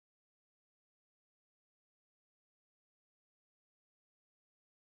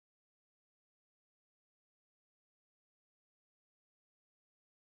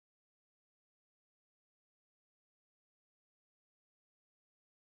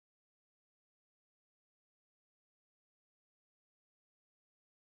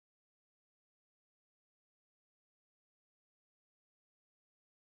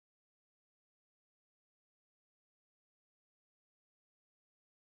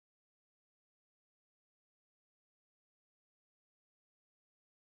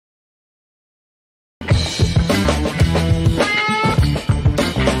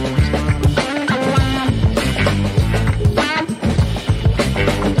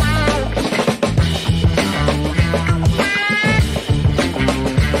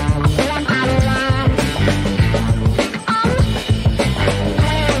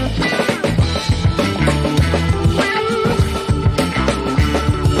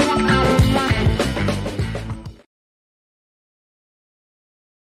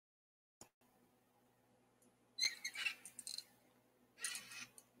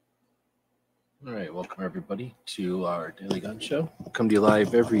Welcome, everybody, to our Daily Gun Show. We'll come to you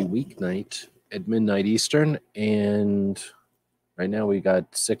live every weeknight at midnight Eastern. And right now we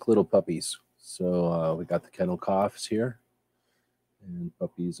got sick little puppies. So we got the kennel coughs here and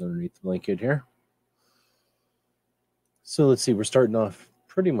puppies underneath the blanket here. So let's see, we're starting off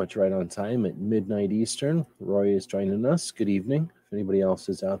pretty much right on time at midnight Eastern. Roy is joining us. Good evening. If anybody else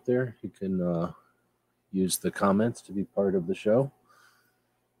is out there, you can use the comments to be part of the show.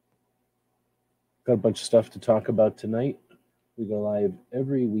 Got a bunch of stuff to talk about tonight. We go live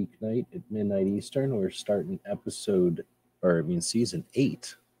every weeknight at midnight Eastern. We're starting season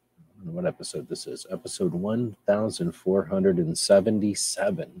 8. I don't know what episode this is. Episode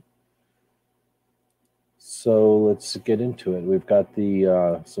 1477. So let's get into it. We've got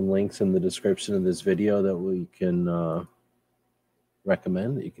the some links in the description of this video that we can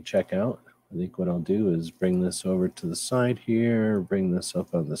recommend that you can check out. I think what I'll do is bring this over to the side here, bring this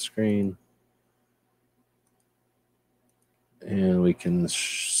up on the screen. And we can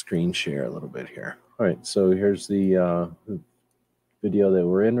screen share a little bit here. All right, so here's the video that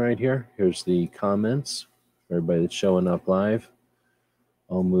we're in right here. Here's the comments for everybody that's showing up live.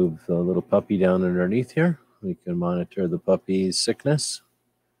 I'll move the little puppy down underneath here. We can monitor the puppy's sickness.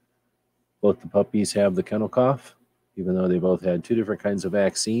 Both the puppies have the kennel cough, even though they both had 2 different kinds of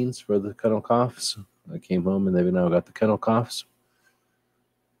vaccines for the kennel coughs. I came home and they've now got the kennel coughs.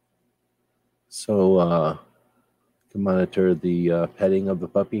 So, can monitor the petting of the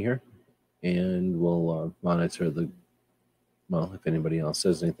puppy here, and we'll monitor if anybody else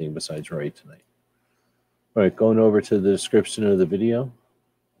says anything besides Roy tonight. All right, going over to the description of the video,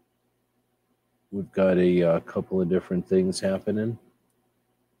 we've got a couple of different things happening.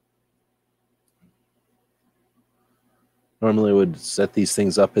 Normally I would set these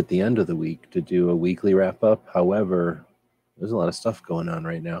things up at the end of the week to do a weekly wrap-up. However, there's a lot of stuff going on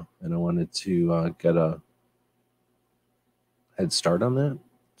right now, and I wanted to get a head start on that,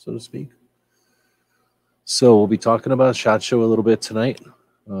 so to speak. So we'll be talking about SHOT Show a little bit tonight.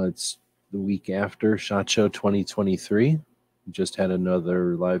 It's the week after SHOT Show 2023. We just had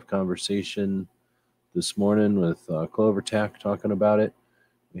another live conversation this morning with Clover Tack talking about it.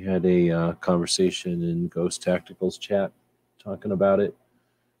 We had a conversation in Ghost Tacticals chat talking about it.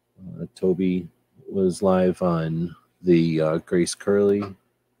 Toby was live on the Grace Curley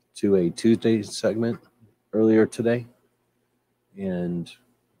 2A Tuesday segment earlier today. And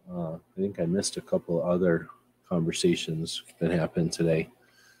I think I missed a couple other conversations that happened today.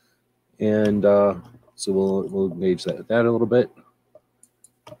 And so we'll engage that a little bit.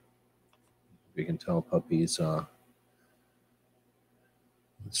 We can tell puppies.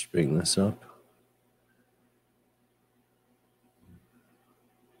 Let's bring this up.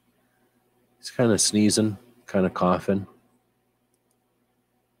 He's kind of sneezing, kind of coughing.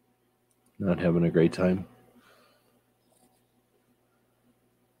 Not having a great time.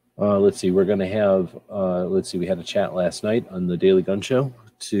 Let's see, we're going to have, we had a chat last night on the Daily Gun Show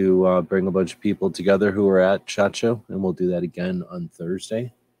to bring a bunch of people together who were at SHOT Show, and we'll do that again on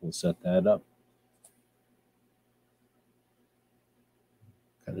Thursday. We'll set that up.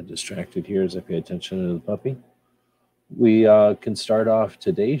 Kind of distracted here as I pay attention to the puppy. We can start off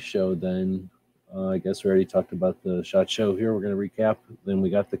today's show then. I guess we already talked about the SHOT Show here. We're going to recap. Then we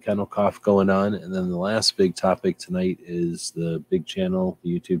got the kennel cough going on. And then the last big topic tonight is the big channel,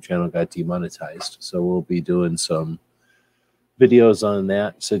 the YouTube channel got demonetized. So we'll be doing some videos on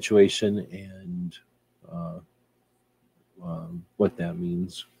that situation and what that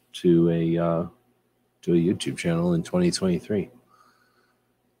means to a YouTube channel in 2023.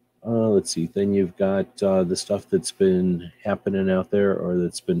 Let's see. Then you've got the stuff that's been happening out there or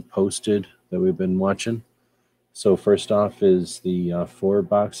that's been posted that we've been watching. So first off is the Four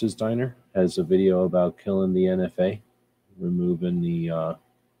Boxes Diner has a video about killing the NFA, removing the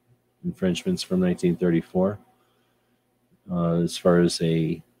infringements from 1934 as far as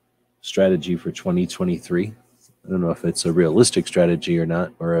a strategy for 2023. I don't know if it's a realistic strategy or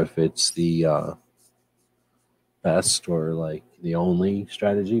not, or if it's the best or like the only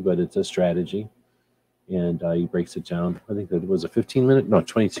strategy, but it's a strategy. And he breaks it down. I think that was a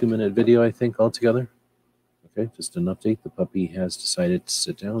 22-minute video, I think, altogether. Okay, just an update. The puppy has decided to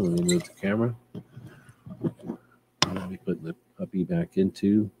sit down. Let me move the camera. Let me put the puppy back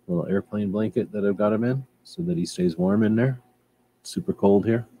into a little airplane blanket that I've got him in so that he stays warm in there. It's super cold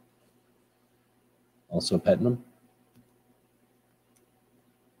here. Also petting him.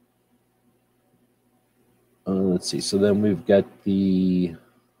 Let's see. So then we've got the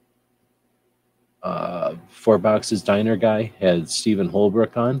Four Boxes Diner guy had Stephen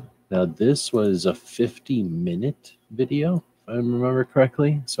Holbrook on. Now this was a 50-minute video, if I remember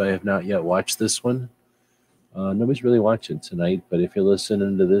correctly. So I have not yet watched this one. Nobody's really watching tonight, but if you're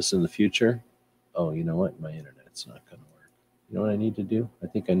listening to this in the future, oh, you know what? My internet's not going to work. You know what I need to do? I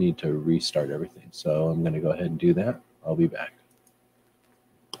think I need to restart everything. So I'm going to go ahead and do that. I'll be back.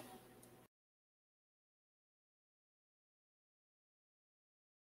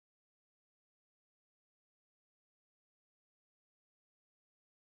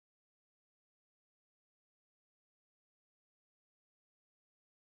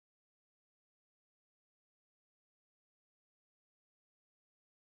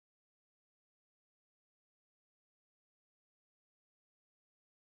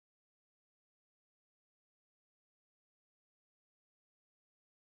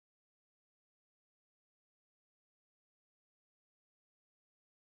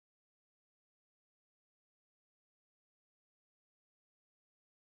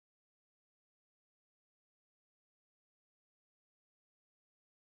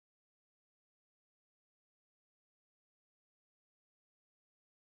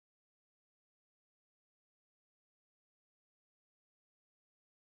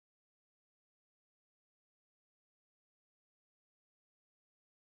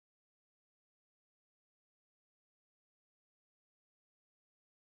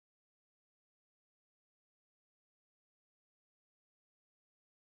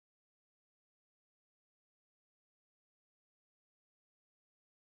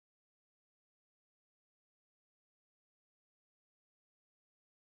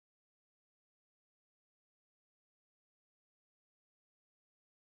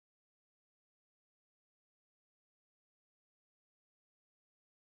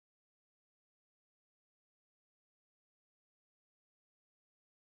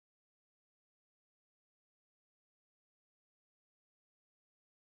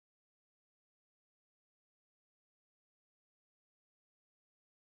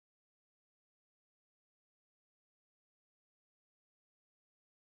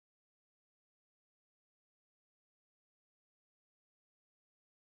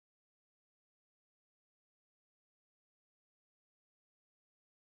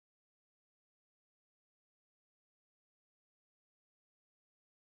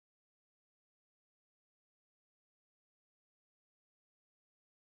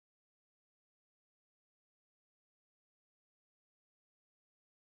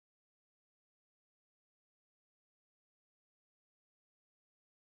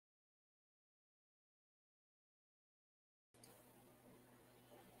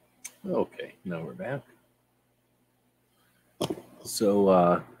 Okay, now we're back.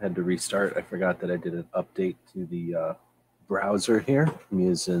 So had to restart. I forgot that I did an update to the browser here. I'm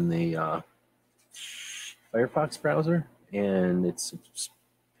using the Firefox browser, and it's a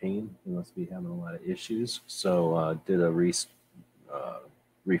pain. You must be having a lot of issues. So did a restart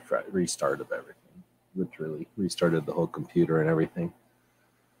of everything. Literally restarted the whole computer and everything.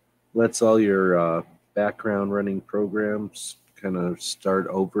 Lets all your background running programs kind of start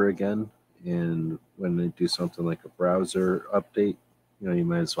over again. And when they do something like a browser update, you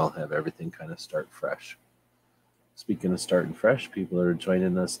might as well have everything kind of start fresh. Speaking of starting fresh, people are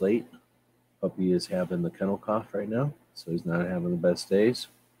joining us late. Puppy is having the kennel cough right now, so he's not having the best days.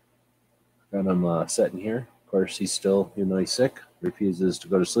 Got him sitting here. Of course, he's still, even though he's sick, refuses to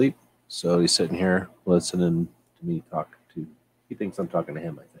go to sleep. So he's sitting here listening to me talk to. He thinks I'm talking to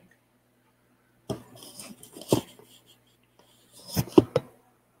him, I think.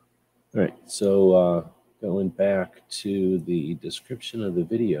 All right, so going back to the description of the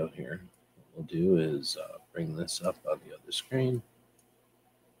video here, what we'll do is bring this up on the other screen.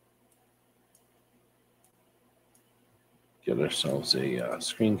 Get ourselves a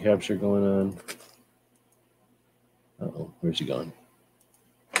screen capture going on. Uh-oh, where's he going?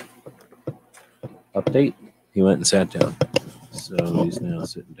 Update. He went and sat down. So he's now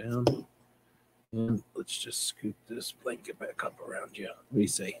sitting down. And let's just scoot this blanket back up around you. What do you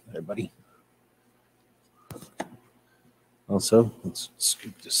say there, buddy? Also, let's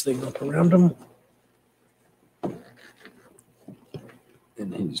scoop this thing up around him.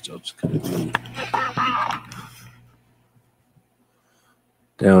 And he's just going to be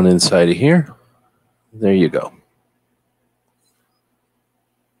down inside of here. There you go.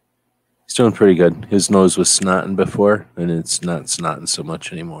 He's doing pretty good. His nose was snotting before, and it's not snotting so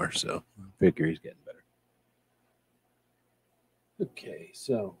much anymore. So I figure he's getting better. Okay,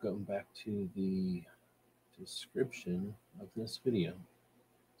 so going back to the description of this video.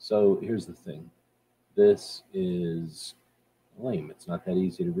 So here's the thing. This is lame. It's not that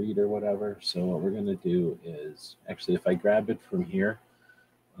easy to read or whatever. So what we're going to do is, actually, if I grab it from here,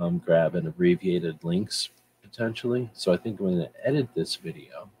 grab an abbreviated links potentially. So I think I'm going to edit this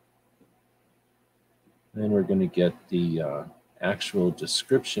video. Then we're going to get the actual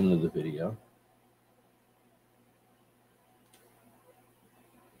description of the video.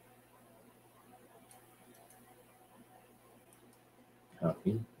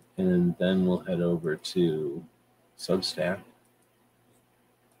 Copy. And then we'll head over to Substack.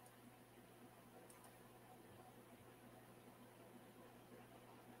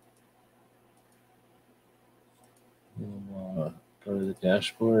 We'll go to the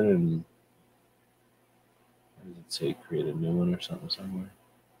dashboard and what does it say? Create a new one or something somewhere.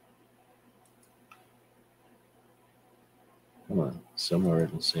 Come on, somewhere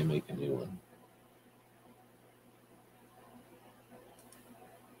it'll say make a new one.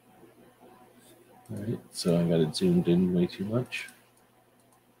 All right, so I got it zoomed in way too much.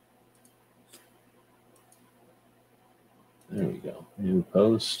 There we go, new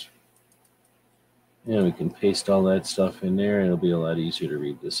post. And we can paste all that stuff in there and it'll be a lot easier to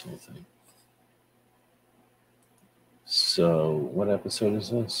read this whole thing. So what episode is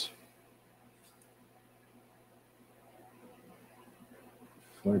this?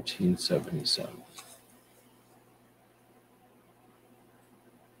 1477.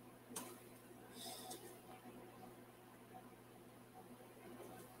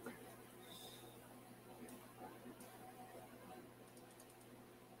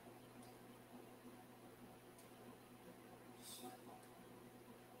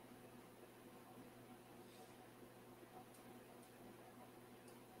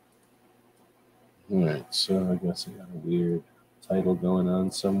 All right, so I guess I got a weird title going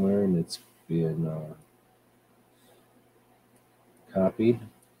on somewhere and it's being copied.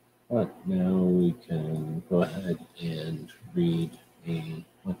 But now we can go ahead and read a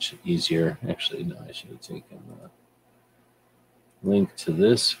much easier, actually, no, I should have taken the link to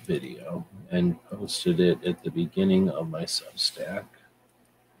this video and posted it at the beginning of my Substack.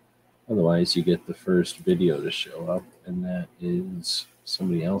 Otherwise, you get the first video to show up, and that is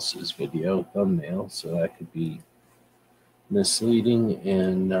somebody else's video thumbnail, so that could be misleading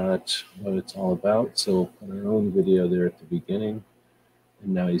and not what it's all about. So we'll put our own video there at the beginning,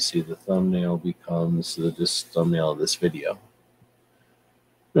 and now you see the thumbnail becomes the thumbnail of this video.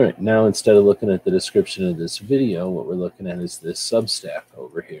 All right, now instead of looking at the description of this video, what we're looking at is this Substack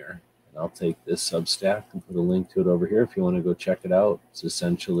over here. And I'll take this Substack and put a link to it over here if you want to go check it out. It's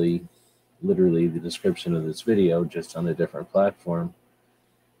essentially literally the description of this video, just on a different platform.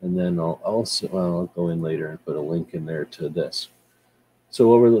 And then I'll go in later and put a link in there to this. So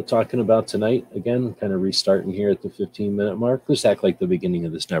what we're talking about tonight, again, kind of restarting here at the 15-minute mark. Let's act like the beginning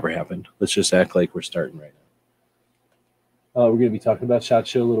of this never happened. Let's just act like we're starting right now. We're going to be talking about SHOT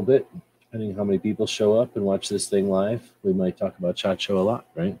Show a little bit. Depending on how many people show up and watch this thing live, we might talk about SHOT Show a lot,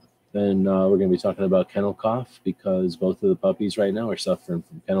 right? Then we're going to be talking about kennel cough because both of the puppies right now are suffering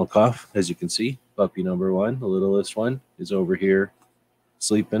from kennel cough. As you can see, puppy number one, the littlest one, is over here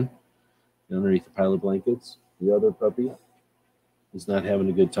sleeping underneath a pile of blankets. The other puppy is not having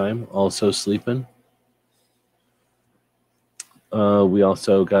a good time, also sleeping. We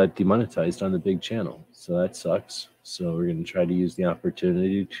also got demonetized on the big channel, so that sucks. So we're going to try to use the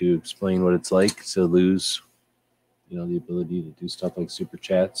opportunity to explain what it's like to lose, the ability to do stuff like super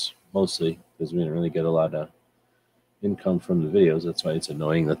chats, mostly because we didn't really get a lot of income from the videos. That's why it's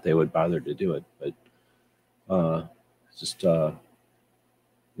annoying that they would bother to do it. But just try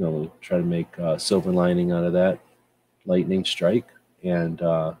to make a silver lining out of that lightning strike and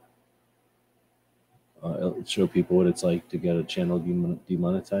show people what it's like to get a channel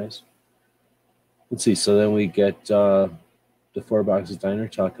demonetized. Let's see. So then we get the Four Boxes Diner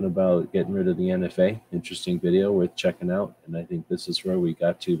talking about getting rid of the NFA. Interesting video worth checking out. And I think this is where we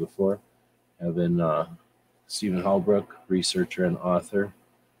got to before, having Stephen Halbrook, researcher and author,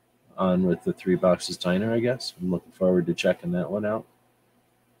 on with the Three Boxes Diner, I guess. I'm looking forward to checking that one out.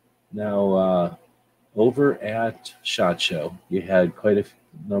 Now, over at SHOT Show, you had quite a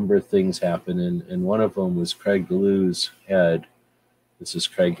number of things happen, and one of them was Craig DeLuz had, this is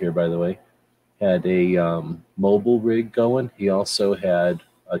Craig here, by the way, had a mobile rig going. He also had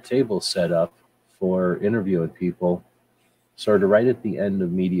a table set up for interviewing people sort of right at the end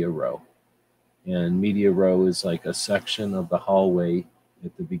of Media Row. And Media Row is like a section of the hallway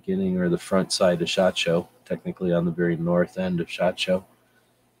at the beginning or the front side of SHOT Show, technically on the very north end of SHOT Show.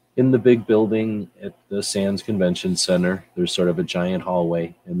 In the big building at the Sands Convention Center, there's sort of a giant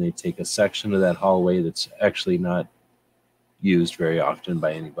hallway, and they take a section of that hallway that's actually not used very often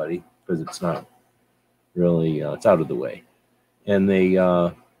by anybody because it's not really, it's out of the way. And they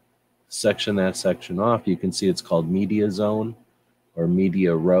section that section off. You can see it's called Media Zone or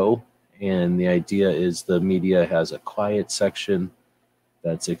Media Row. And the idea is the media has a quiet section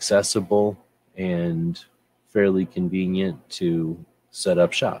that's accessible and fairly convenient to set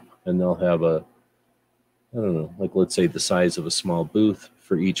up shop. And they'll have a, I don't know, like let's say the size of a small booth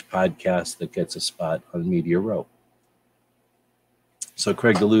for each podcast that gets a spot on Media Row. So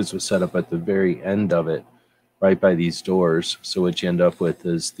Craig DeLuz was set up at the very end of it, right by these doors. So what you end up with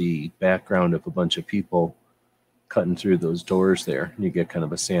is the background of a bunch of people cutting through those doors there. And you get kind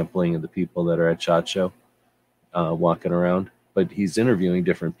of a sampling of the people that are at SHOT Show walking around. But he's interviewing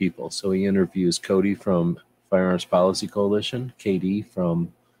different people. So he interviews Cody from Firearms Policy Coalition, KD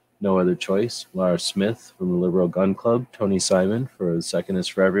from No Other Choice, Laura Smith from the Liberal Gun Club, Tony Simon for The Second Is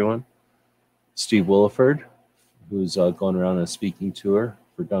for Everyone, Steve Williford, who's going around on a speaking tour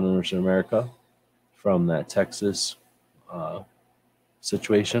for Gun Owners in America from that Texas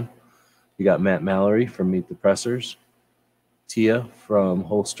situation. You got Matt Mallory from Meet the Pressers, Tia from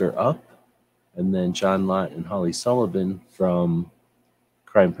Holster Up, and then John Lott and Holly Sullivan from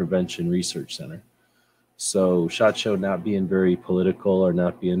Crime Prevention Research Center. So SHOT Show not being very political or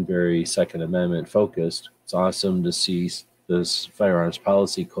not being very Second Amendment focused, it's awesome to see this Firearms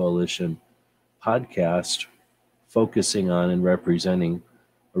Policy Coalition podcast focusing on and representing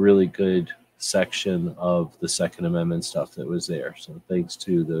a really good section of the Second Amendment stuff that was there. So thanks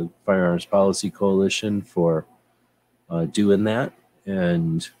to the Firearms Policy Coalition for doing that,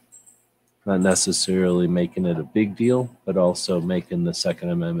 and not necessarily making it a big deal, but also making the Second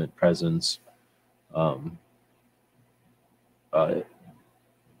Amendment presence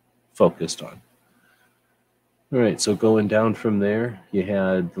focused on. All right, so going down from there, you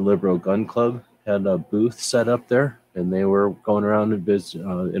had the Liberal Gun Club had a booth set up there, and they were going around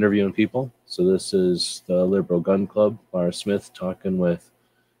and interviewing people. So this is the Liberal Gun Club, Laura Smith talking with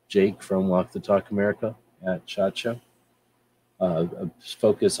Jake from Walk the Talk America at SHOT Show. A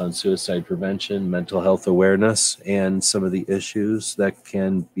focus on suicide prevention, mental health awareness, and some of the issues that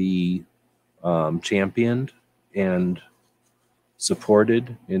can be championed and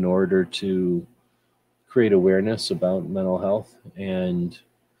supported in order to create awareness about mental health and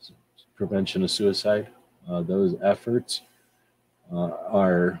prevention of suicide. Those efforts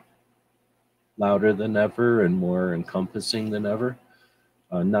are louder than ever and more encompassing than ever.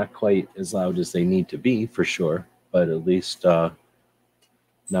 Not quite as loud as they need to be, for sure, but at least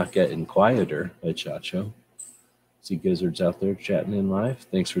not getting quieter at SHOT Show. See Gizzards out there chatting in live.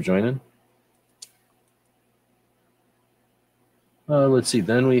 Thanks for joining. Let's see.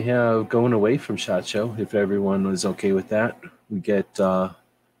 Then we have going away from SHOT Show, if everyone was okay with that. We get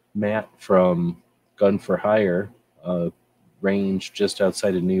Matt from Gun for Hire, range just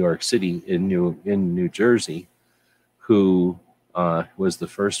outside of New York City in New Jersey, who was the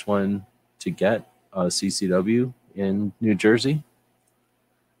first one to get a CCW in New Jersey.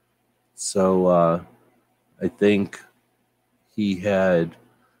 So I think he had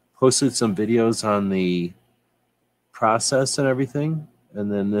posted some videos on the process and everything.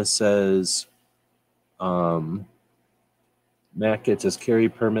 And then this says Matt gets his carry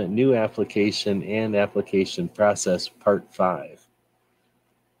permit, new application, and application process part 5.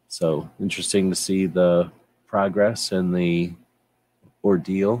 So interesting to see the progress and the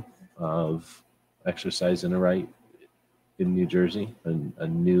ordeal of exercising a right in New Jersey, and a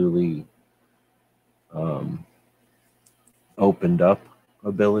newly opened up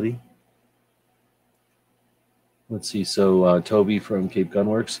ability. Let's see. So Toby from Cape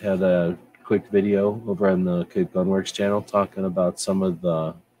Gunworks had a quick video over on the Cape Gunworks channel talking about some of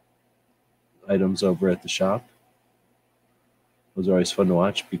the items over at the shop. It was always fun to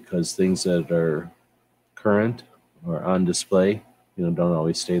watch because things that are current or on display, don't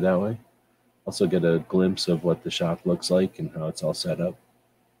always stay that way. Also get a glimpse of what the shop looks like and how it's all set up.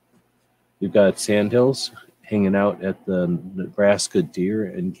 We've got Sandhills hanging out at the Nebraska Deer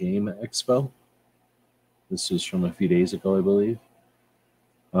and Game Expo. This is from a few days ago, I believe.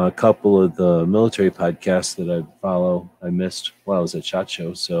 A couple of the military podcasts that I follow, I missed while I was at SHOT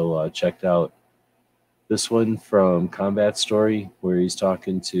Show, so checked out this one from Combat Story, where he's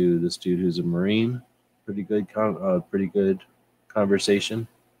talking to this dude who's a Marine. Pretty good conversation.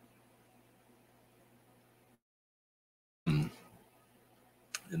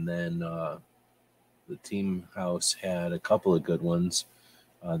 And then the Team House had a couple of good ones.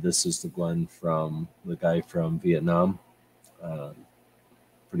 This is the one from the guy from Vietnam.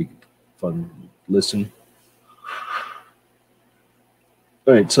 Pretty fun listen.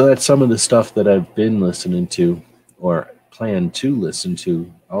 All right, so that's some of the stuff that I've been listening to or plan to listen to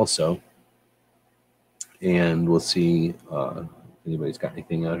also. And we'll see if anybody's got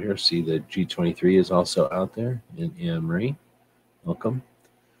anything out here. See the G23 is also out there in Anne Marie. Welcome.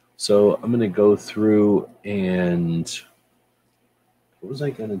 So I'm going to go through and What was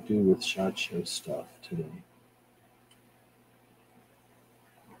I going to do with SHOT Show stuff today?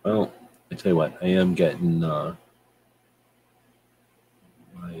 Well, I tell you what, I am getting my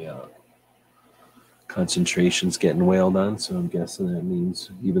concentration's getting wailed on, so I'm guessing that means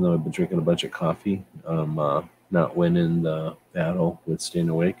even though I've been drinking a bunch of coffee, I'm not winning the battle with staying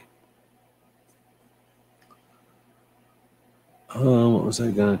awake. What was I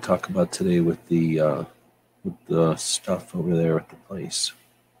going to talk about today with the stuff over there at the place?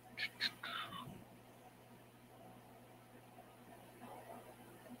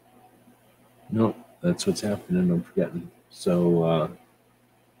 No, that's what's happening. I'm forgetting. So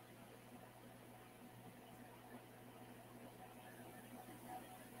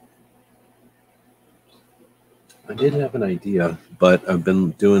I did have an idea, but I've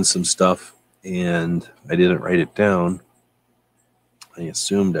been doing some stuff and I didn't write it down. I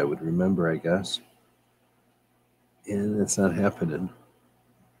assumed I would remember, I guess. And it's not happening.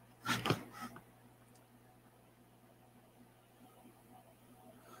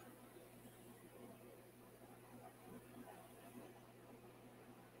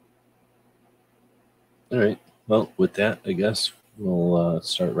 All right. Well, with that, I guess we'll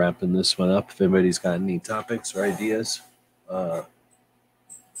start wrapping this one up. If anybody's got any topics or ideas, I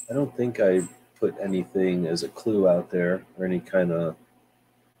don't think I put anything as a clue out there or any kind of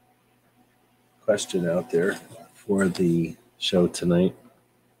question out there for the show tonight.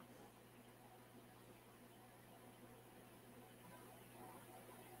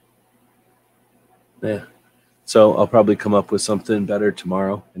 Yeah. So I'll probably come up with something better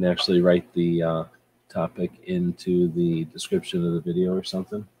tomorrow and actually write the topic into the description of the video or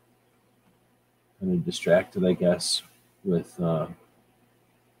something. Kind of distracted, I guess, with the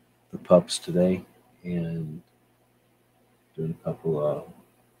pups today and doing a couple of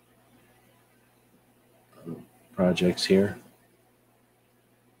projects here.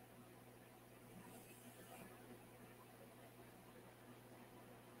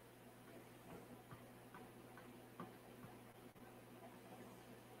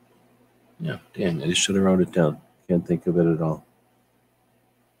 Yeah, dang, I just should have wrote it down. Can't think of it at all.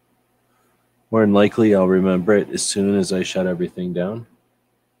 More than likely, I'll remember it as soon as I shut everything down.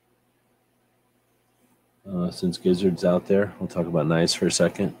 Since Gizzard's out there, we'll talk about knives for a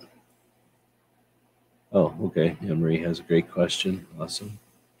second. Oh, okay. Anne-Marie has a great question. Awesome.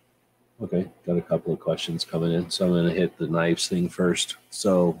 Okay, got a couple of questions coming in. So I'm going to hit the knives thing first.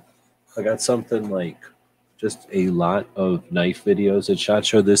 So I got something like just a lot of knife videos at SHOT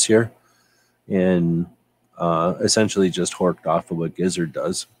Show this year. And essentially just horked off of what Gizzard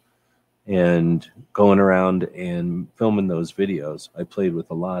does. And going around and filming those videos, I played with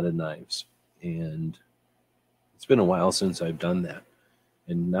a lot of knives. And it's been a while since I've done that.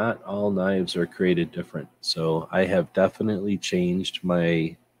 And not all knives are created different. So I have definitely changed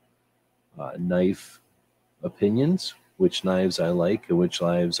my knife opinions, which knives I like and which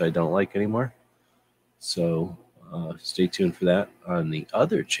knives I don't like anymore. So stay tuned for that on the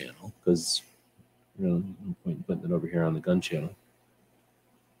other channel, because no point in putting it over here on the gun channel.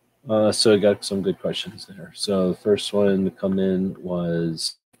 So I got some good questions there. So the first one to come in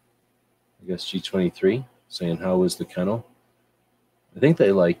was, I guess, G23, saying, how was the kennel? I think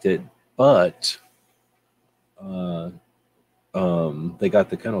they liked it, but they got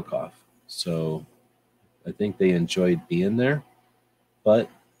the kennel cough. So I think they enjoyed being there, but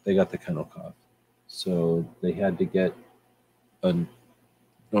they got the kennel cough. So they had to get a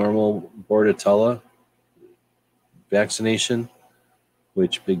normal Bordetella vaccination,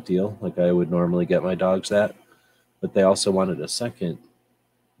 which big deal. Like I would normally get my dogs that, but they also wanted a second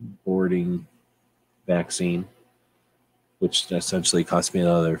boarding vaccine, which essentially cost me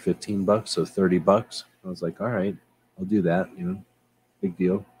another $15, so $30. I was like, all right, I'll do that. Big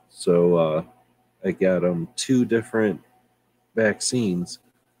deal. So I got them 2 different vaccines,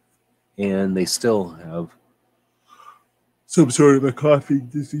 and they still have some sort of a coughing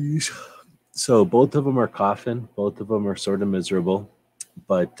disease. So both of them are coughing. Both of them are sort of miserable,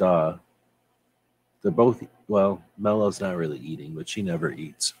 but they're both, well, Mellow's not really eating, but she never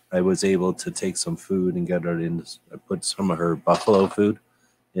eats. I was able to take some food and get her in, I put some of her buffalo food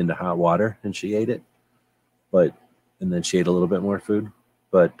into hot water and she ate it. And then she ate a little bit more food.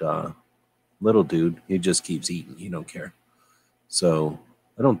 But little dude, he just keeps eating. He don't care. So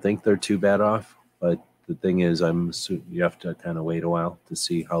I don't think they're too bad off. But the thing is, you have to kind of wait a while to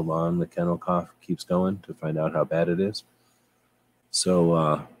see how long the kennel cough keeps going to find out how bad it is. So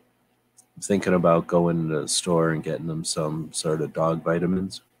I'm thinking about going to the store and getting them some sort of dog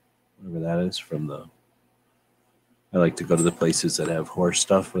vitamins, whatever that is, I like to go to the places that have horse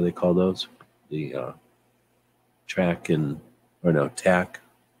stuff. What do they call those? The track and or no, tack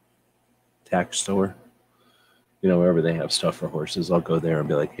store. You know, wherever they have stuff for horses, I'll go there and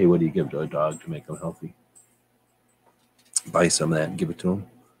be like, hey, what do you give to a dog to make them healthy? Buy some of that and give it to them.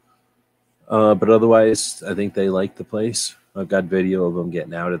 But otherwise, I think they like the place. I've got video of them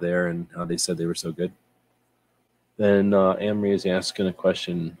getting out of there and how they said they were so good. Then Amory is asking a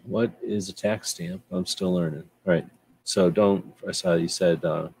question. What is a tax stamp? I'm still learning. All right. So I saw you said,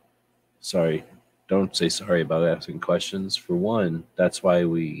 sorry. Don't say sorry about asking questions. For one, that's why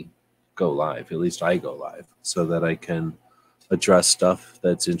we go live. At least I go live so that I can address stuff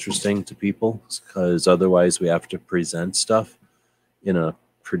that's interesting to people, because otherwise we have to present stuff in a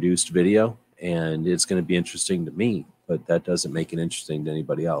produced video and it's going to be interesting to me, but that doesn't make it interesting to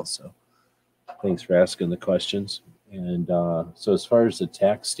anybody else. So thanks for asking the questions. And so as far as the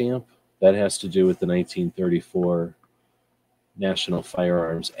tax stamp, that has to do with the 1934 National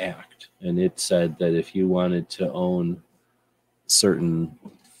Firearms Act. And it said that if you wanted to own certain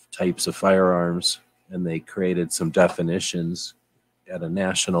types of firearms, and they created some definitions at a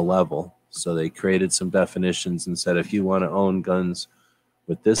national level. So they created some definitions and said, if you want to own guns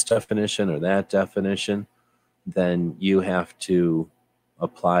with this definition or that definition, then you have to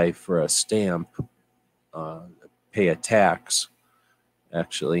apply for a stamp, pay a tax,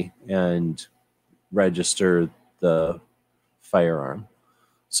 actually, and register the firearm.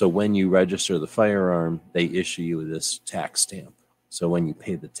 So when you register the firearm, they issue you this tax stamp. So when you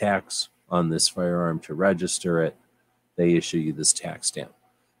pay the tax on this firearm to register it, they issue you this tax stamp.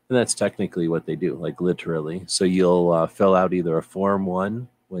 And that's technically what they do, like literally. So you'll fill out either a Form 1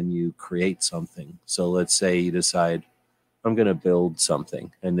 when you create something. So let's say you decide, I'm going to build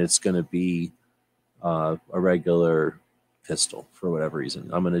something, and it's going to be a regular pistol for whatever reason.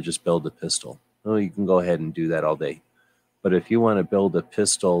 I'm going to just build a pistol. Well, you can go ahead and do that all day. But if you want to build a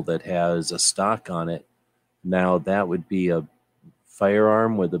pistol that has a stock on it, now that would be a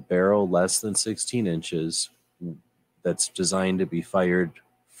firearm with a barrel less than 16 inches that's designed to be fired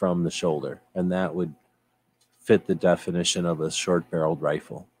from the shoulder. And that would fit the definition of a short-barreled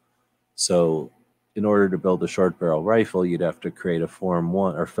rifle. So in order to build a short-barrel rifle, you'd have to create a Form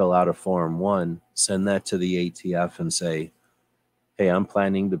 1 or fill out a Form 1, send that to the ATF and say, hey, I'm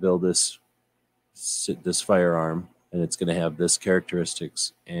planning to build this firearm, and it's going to have this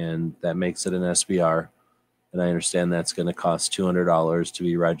characteristics, and that makes it an SBR. And I understand that's going to cost $200 to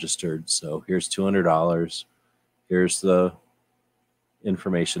be registered. So here's $200. Here's the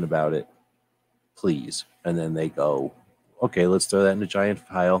information about it, please. And then they go, okay, let's throw that in a giant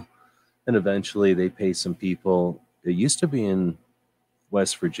file. And eventually they pay some people. It used to be in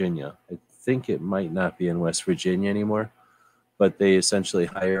West Virginia. I think it might not be in West Virginia anymore, but they essentially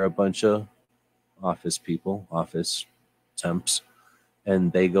hire a bunch of office people, office temps,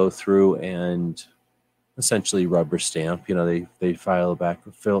 and they go through and essentially rubber stamp. You know, they file back,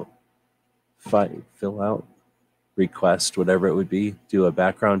 fill out, request, whatever it would be, do a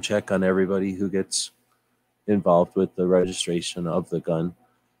background check on everybody who gets involved with the registration of the gun.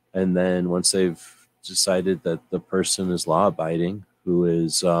 And then once they've decided that the person is law-abiding, who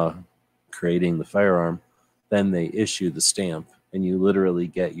is creating the firearm, then they issue the stamp, and you literally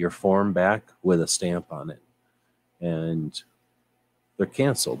get your form back with a stamp on it. And they're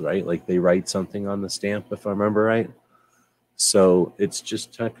canceled, right? Like they write something on the stamp, if I remember right. So it's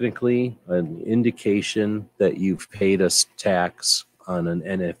just technically an indication that you've paid us tax on an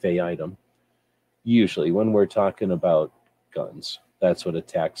NFA item. Usually when we're talking about guns, that's what a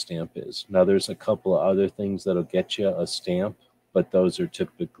tax stamp is. Now there's a couple of other things that'll get you a stamp, but those are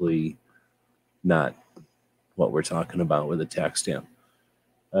typically not what we're talking about with a tax stamp.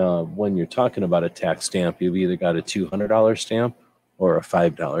 When you're talking about a tax stamp, you've either got a $200 stamp or a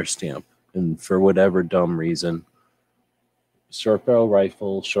 $5 stamp. And for whatever dumb reason, short barrel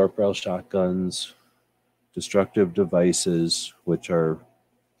rifles, short barrel shotguns, destructive devices, which are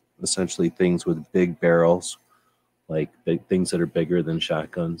essentially things with big barrels, like big things that are bigger than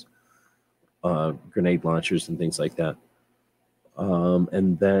shotguns, grenade launchers and things like that.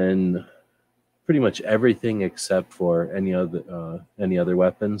 And then pretty much everything except for any other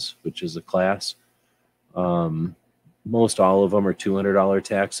weapons, which is a class. Most all of them are $200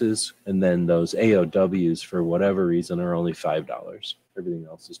 taxes, and then those AOWs, for whatever reason, are only $5. Everything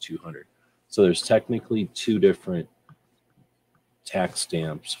else is $200. So there's technically two different tax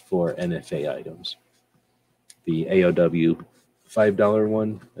stamps for NFA items. The AOW $5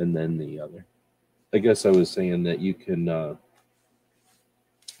 one, and then the other. I guess I was saying that you can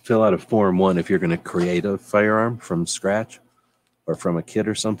fill out a Form 1 if you're going to create a firearm from scratch or from a kit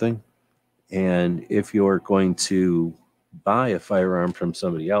or something. And if you're going to buy a firearm from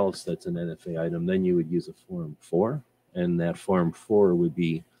somebody else that's an NFA item, then you would use a Form 4, And that Form 4 would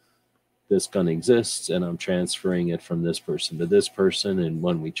be, this gun exists and I'm transferring it from this person to this person. And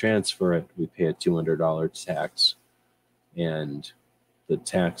when we transfer it, we pay a $200 tax. And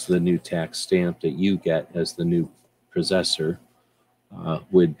the new tax stamp that you get as the new possessor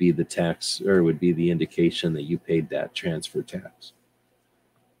would be the tax, or would be the indication that you paid that transfer tax.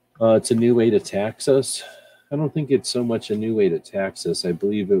 It's a new way to tax us. I don't think it's so much a new way to tax us. I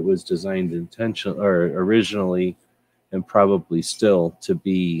believe it was designed originally, and probably still, to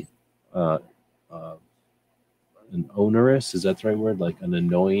be uh, an onerous, is that the right word? Like an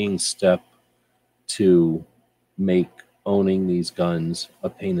annoying step to make owning these guns a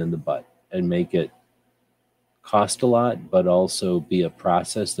pain in the butt and make it cost a lot, but also be a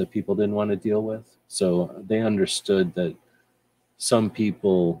process that people didn't want to deal with. So they understood that some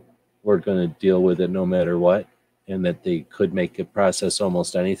people were going to deal with it no matter what, and that they could make it process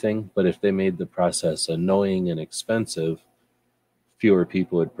almost anything. But if they made the process annoying and expensive, fewer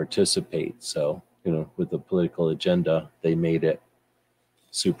people would participate. So, with the political agenda, they made it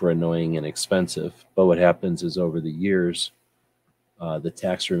super annoying and expensive. But what happens is, over the years, the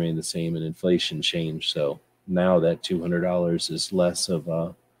tax remained the same and inflation changed. So now that $200 is less of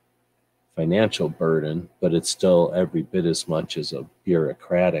a financial burden, but it's still every bit as much as a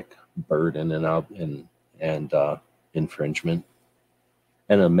bureaucratic burden and infringement,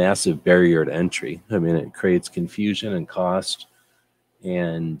 and a massive barrier to entry. I mean, it creates confusion and cost,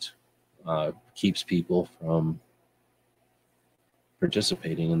 and keeps people from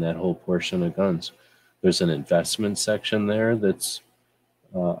participating in that whole portion of guns. There's an investment section there that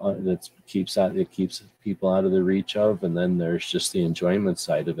keeps people out of the reach of, and then there's just the enjoyment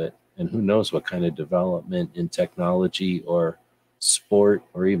side of it. And who knows what kind of development in technology or sport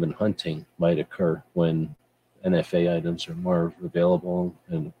or even hunting might occur when NFA items are more available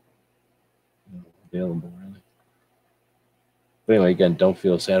and available, really. But anyway, again, don't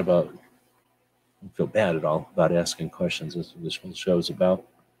feel bad at all about asking questions. That's what this whole show is about.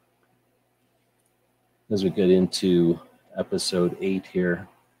 As we get into episode 8 here,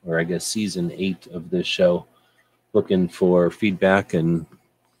 or I guess season 8 of this show, looking for feedback and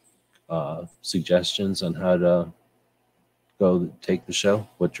suggestions on how to go take the show,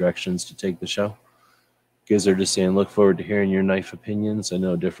 what directions to take the show. Gizzard is saying, look forward to hearing your knife opinions. I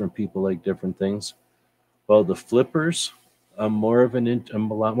know different people like different things. Well, the flippers, I'm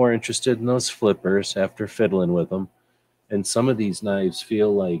a lot more interested in those flippers after fiddling with them. And some of these knives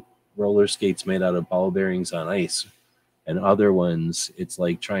feel like roller skates made out of ball bearings on ice. And other ones, it's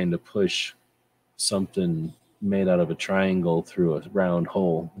like trying to push something made out of a triangle through a round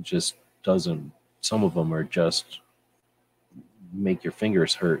hole. It just doesn't. Some of them are just make your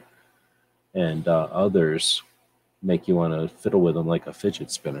fingers hurt, and others make you want to fiddle with them like a fidget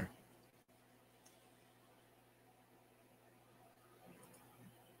spinner.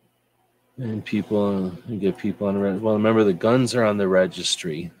 And get people on the well. Remember, the guns are on the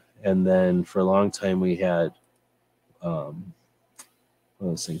registry, and then for a long time we had what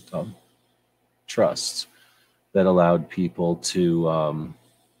was thing called? Trusts that allowed people to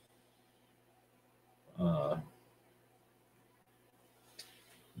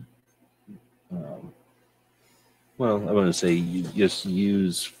well, I'm going to say you just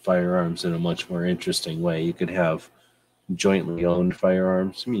use firearms in a much more interesting way. You could have jointly owned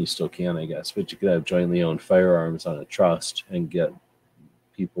firearms. I mean, you still can, I guess, but you could have jointly owned firearms on a trust and get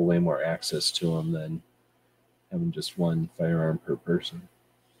people way more access to them than having just one firearm per person.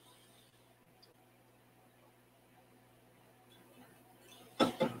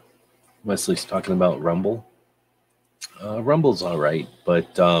 Wesley's talking about Rumble. Rumble's all right, but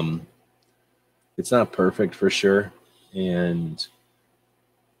it's not perfect for sure. And,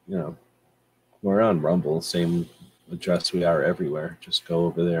 we're on Rumble, same address we are everywhere. Just go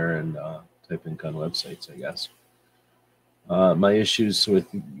over there and type in gun websites, I guess. My issues with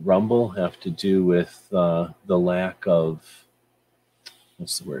Rumble have to do with the lack of,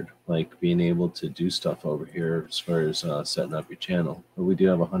 what's the word, like being able to do stuff over here as far as setting up your channel. But we do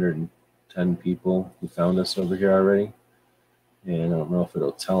have 110 people who found us over here already. And I don't know if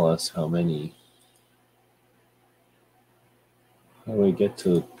it'll tell us how many. How do we get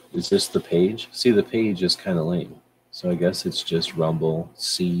to, is this the page? See, the page is kind of lame. So I guess it's just Rumble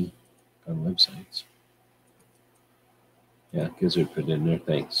C on websites. Yeah, Gizzard put it in there,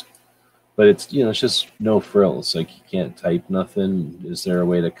 thanks. But it's, it's just no frills. Like, you can't type nothing. Is there a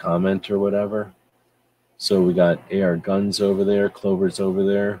way to comment or whatever? So we got AR Guns over there, Clover's over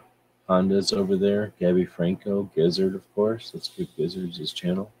there, Honda's over there, Gabby Franco, Gizzard, of course. Let's give Gizzard his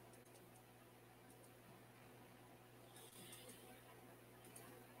channel.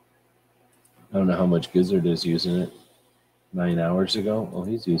 I don't know how much Gizzard is using it. 9 hours ago. Oh,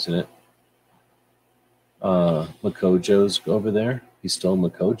 he's using it. Makojo's over there. He's still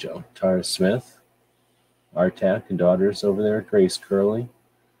Makojo. Tara Smith, Artak and Daughters over there. Grace Curley.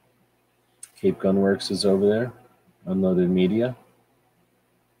 Cape Gunworks is over there. Unloaded Media.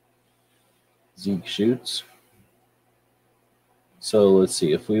 Zeke Shoots. So let's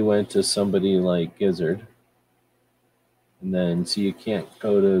see. If we went to somebody like Gizzard, and then see, you can't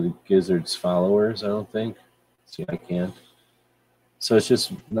go to Gizzard's followers, I don't think. See, I can't. So it's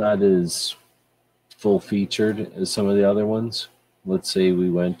just not as full featured as some of the other ones. Let's say we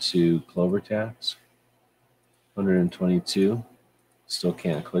went to CloverTax, 122. Still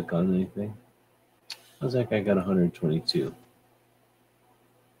can't click on anything. How's that guy got 122?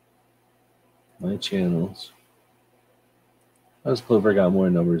 My channels. How's Clover got more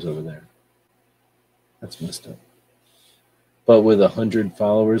numbers over there? That's messed up. But with 100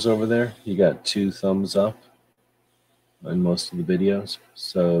 followers over there, you got 2 thumbs up on most of the videos.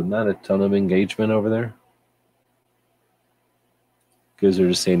 So not a ton of engagement over there.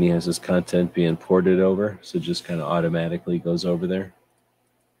 Gizzard is saying he has his content being ported over, so it just kind of automatically goes over there.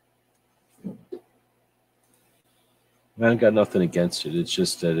 I've got nothing against it. It's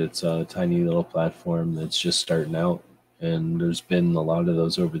just that it's a tiny little platform that's just starting out, and there's been a lot of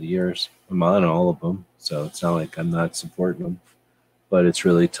those over the years. I'm on all of them, so it's not like I'm not supporting them, but it's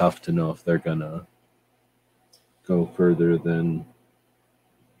really tough to know if they're gonna go further than,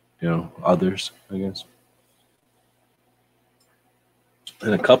 you know, others, I guess.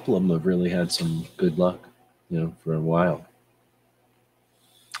 And a couple of them have really had some good luck, you know, for a while.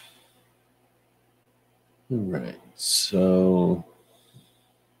 All right, so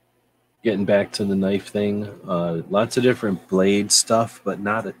getting back to the knife thing, lots of different blade stuff, but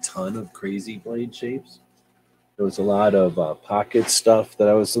not a ton of crazy blade shapes. There was a lot of pocket stuff that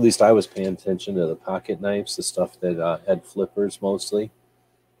I was paying attention to, the pocket knives, the stuff that had flippers mostly.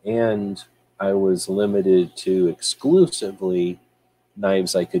 And I was limited to exclusively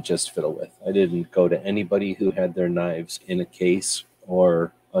knives I could just fiddle with. I didn't go to anybody who had their knives in a case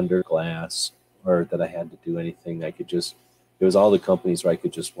or under glass, or that I had to do anything. I could just, it was all the companies where I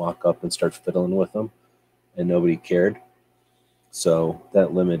could just walk up and start fiddling with them, and nobody cared. So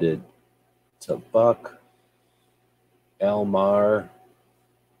that limited to Buck, Elmar,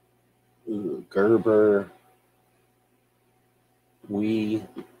 Gerber,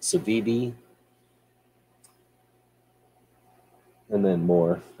 Savidi, and then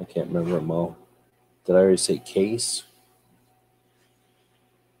more. I can't remember them all. Did I already say Case?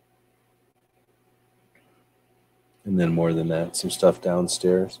 And then more than that, some stuff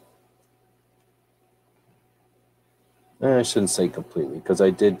downstairs. I shouldn't say completely, because I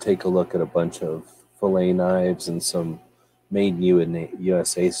did take a look at a bunch of fillet knives and some made in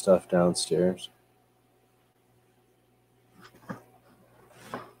USA stuff downstairs.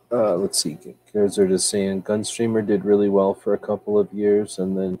 Let's see. Gizzard is saying Gunstreamer did really well for a couple of years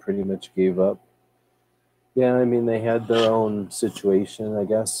and then pretty much gave up. Yeah, I mean, they had their own situation, I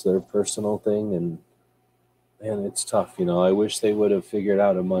guess, their personal thing, and man, it's tough. You know, I wish they would have figured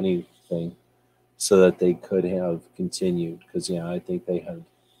out a money thing so that they could have continued, because, yeah, I think they had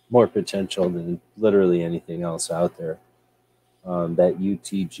more potential than literally anything else out there. That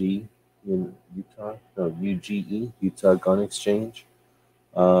UTG in Utah, no, UGE, Utah Gun Exchange.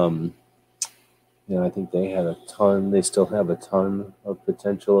 You know, I think they had a ton, they still have a ton of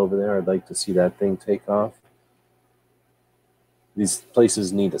potential over there. I'd like to see that thing take off. These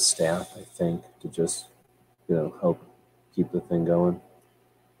places need a staff, I think, to just, you know, help keep the thing going.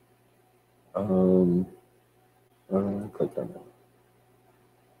 I clicked on that.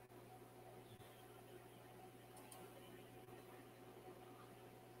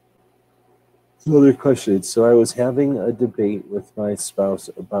 Another question. So I was having a debate with my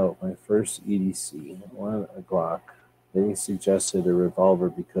spouse about my first EDC. I wanted a Glock. They suggested a revolver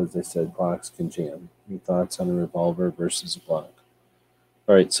because they said Glocks can jam. Any thoughts on a revolver versus a Glock?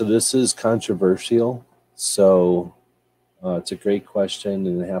 All right, so this is controversial. So it's a great question,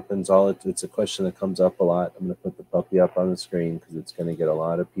 and it happens it's a question that comes up a lot. I'm going to put the puppy up on the screen because it's going to get a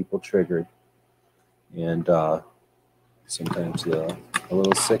lot of people triggered. And sometimes a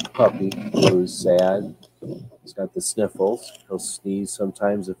little sick puppy who's sad. He's got the sniffles. He'll sneeze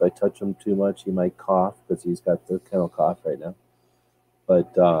sometimes. If I touch him too much, he might cough because he's got the kennel cough right now.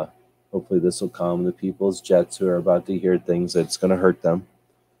 But hopefully this will calm the people's jets who are about to hear things that's going to hurt them.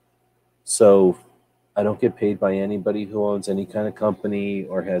 So I don't get paid by anybody who owns any kind of company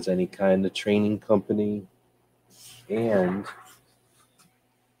or has any kind of training company. And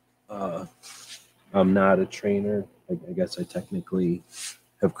I'm not a trainer. I guess I technically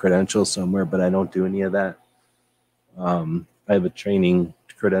have credentials somewhere, but I don't do any of that. I have a training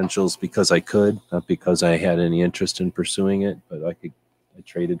credentials because I could, not because I had any interest in pursuing it, but I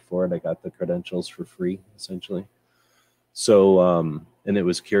traded for it. I got the credentials for free, essentially. So, and it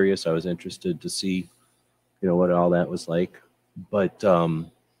was curious. I was interested to see, what all that was like. But no,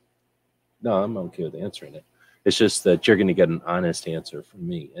 I'm okay with answering it. It's just that you're going to get an honest answer from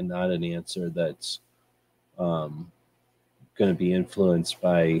me, and not an answer that's um, going to be influenced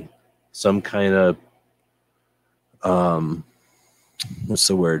by some kind of um, what's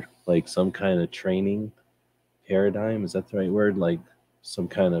the word? Like some kind of training paradigm. Is that the right word? Like some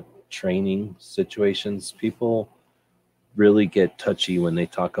kind of training situations. People really get touchy when they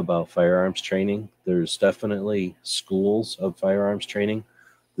talk about firearms training. There's definitely schools of firearms training,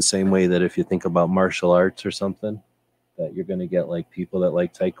 the same way that if you think about martial arts or something, that you're going to get like people that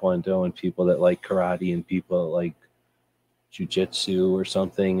like taekwondo and people that like karate and people that like jujitsu or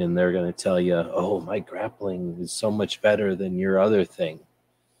something, and they're going to tell you, "Oh, my grappling is so much better than your other thing,"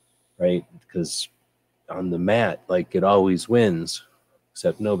 right? Because on the mat, like it always wins,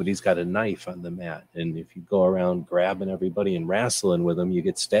 except nobody's got a knife on the mat. And if you go around grabbing everybody and wrestling with them, you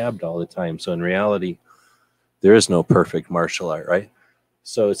get stabbed all the time. So in reality, there is no perfect martial art, right?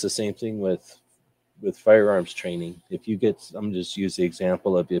 So it's the same thing with firearms training. If you get, I'm just use the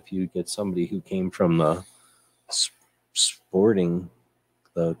example of if you get somebody who came from the sporting,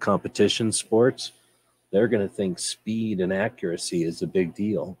 the competition sports, they're going to think speed and accuracy is a big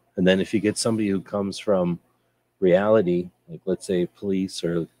deal. And then if you get somebody who comes from reality, like let's say police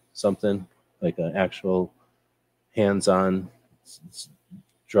or something, like an actual hands-on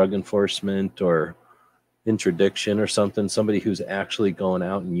drug enforcement or interdiction or something, somebody who's actually going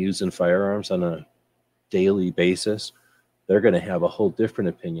out and using firearms on a daily basis, they're going to have a whole different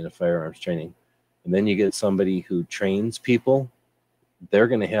opinion of firearms training. And then you get somebody who trains people, they're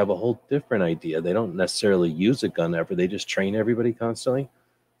going to have a whole different idea. They don't necessarily use a gun ever, they just train everybody constantly.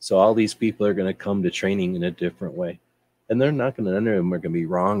 So all these people are going to come to training in a different way. And they're not going to, none of them are going to be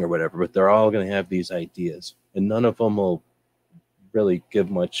wrong or whatever, but they're all going to have these ideas. And none of them will really give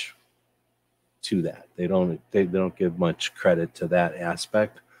much to that. They don't give much credit to that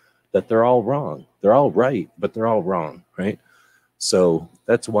aspect, that they're all wrong. They're all right, but they're all wrong, right? So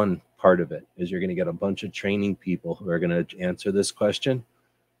that's one part of it, is you're going to get a bunch of training people who are going to answer this question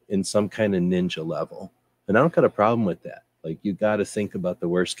in some kind of ninja level. And I don't got a problem with that. Like, you got to think about the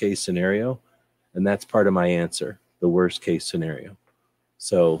worst case scenario. And that's part of my answer, the worst case scenario.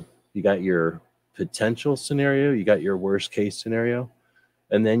 So you got your potential scenario, you got your worst case scenario,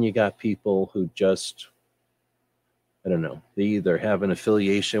 and then you got people who just, I don't know, they either have an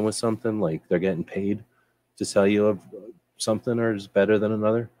affiliation with something, like they're getting paid to tell you of something or is better than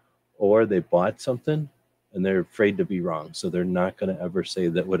another, or they bought something and they're afraid to be wrong. So they're not going to ever say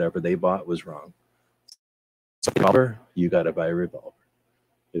that whatever they bought was wrong. So revolver, you got to buy a revolver.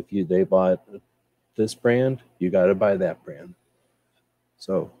 If they bought this brand, you got to buy that brand.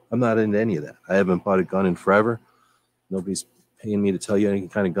 So I'm not into any of that. I haven't bought a gun in forever. Nobody's paying me to tell you any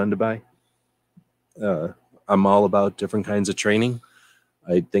kind of gun to buy. I'm all about different kinds of training.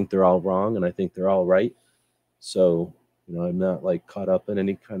 I think they're all wrong and I think they're all right. So, I'm not like caught up in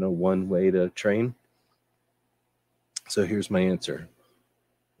any kind of one way to train. So here's my answer.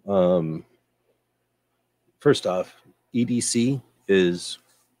 First off, EDC is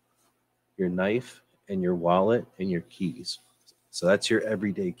your knife and your wallet and your keys. So that's your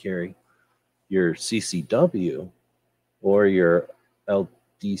everyday carry. Your CCW or your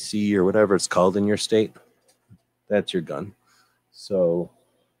LDC or whatever it's called in your state, that's your gun. So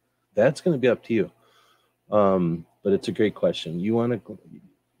that's going to be up to you. But it's a great question. You want a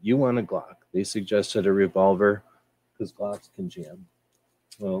Glock. They suggested a revolver because Glocks can jam.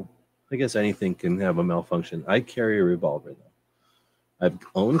 Well, I guess anything can have a malfunction. I carry a revolver though. I've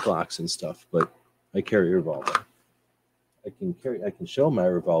owned Glocks and stuff, but I carry a revolver. I can show my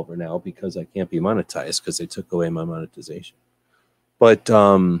revolver now because I can't be monetized because they took away my monetization. But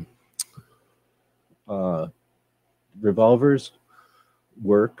revolvers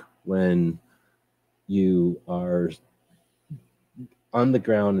work when you are on the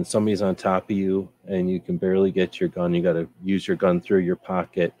ground and somebody's on top of you and you can barely get your gun. You got to use your gun through your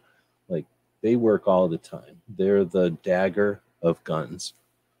pocket. Like, they work all the time. They're the dagger of guns.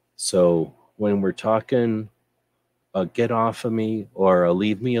 So when we're talking get off of me or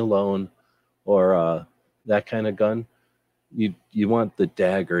leave me alone or that kind of gun, you want the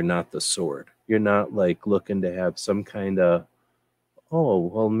dagger, not the sword. You're not like looking to have some kind of, oh,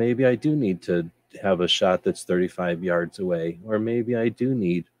 well, maybe I do need to have a shot that's 35 yards away, or maybe I do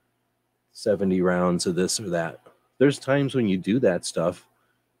need 70 rounds of this or that. There's times when you do that stuff,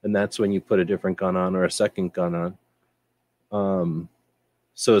 and that's when you put a different gun on or a second gun on. So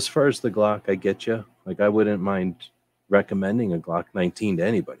as far as the Glock, I get you. Like, I wouldn't mind recommending a Glock 19 to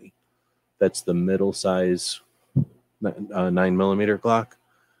anybody. That's the middle size 9mm Glock.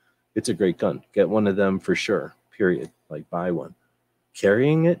 It's a great gun. Get one of them for sure. Period. Like, buy one.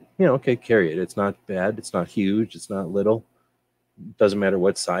 Carrying it, okay, carry it. It's not bad. It's not huge. It's not little. Doesn't matter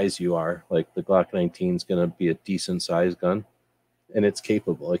what size you are. Like, the Glock 19 is going to be a decent size gun, and it's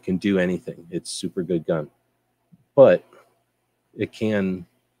capable. It can do anything. It's a super good gun. But it can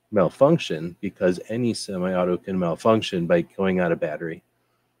malfunction, because any semi-auto can malfunction by going out of battery.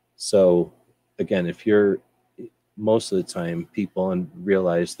 So again, if you're, most of the time people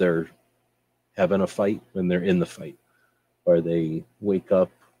realize they're having a fight when they're in the fight, or they wake up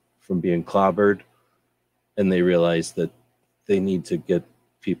from being clobbered and they realize that they need to get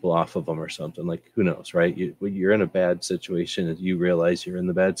people off of them or something. Like, who knows, right? You're in a bad situation and you realize you're in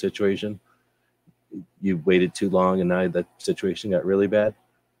the bad situation. You waited too long and now that situation got really bad.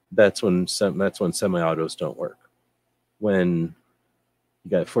 That's when semi-autos don't work. When you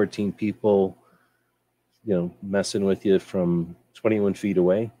got 14 people, messing with you from 21 feet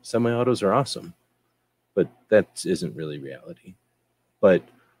away, semi-autos are awesome, but that isn't really reality. But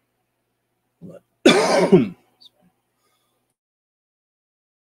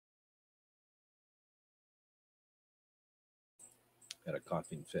got a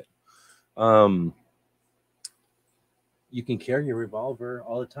coughing fit. You can carry your revolver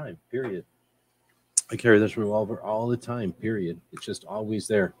all the time, period. I carry this revolver all the time, period. It's just always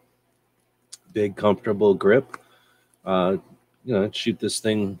there. Big, comfortable grip. I'd shoot this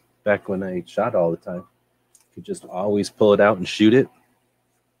thing back when I shot all the time. You could just always pull it out and shoot it.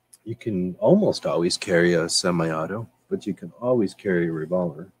 You can almost always carry a semi-auto, but you can always carry a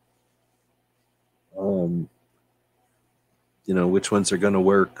revolver. Which ones are going to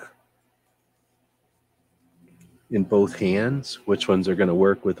work in both hands? Which ones are going to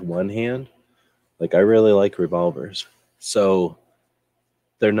work with one hand? Like, I really like revolvers. So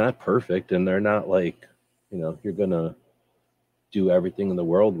they're not perfect, and they're not like, you're going to do everything in the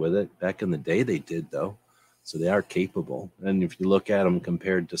world with it. Back in the day, they did, though. So they are capable. And if you look at them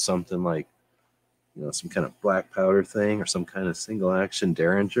compared to something like, some kind of black powder thing or some kind of single action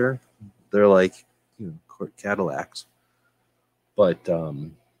Derringer, they're like, Cadillacs. But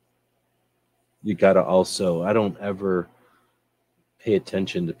you got to also, I don't ever pay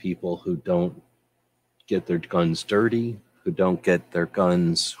attention to people who don't get their guns dirty, who don't get their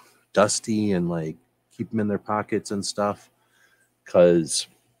guns dusty and like keep them in their pockets and stuff, because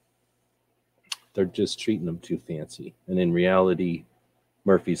they're just treating them too fancy. And in reality,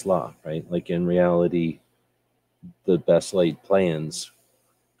 Murphy's Law, right? Like, in reality, the best laid plans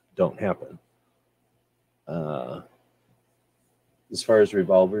don't happen. As far as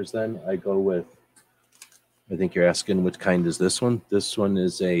revolvers, then, I go with, I think you're asking which kind is this one. This one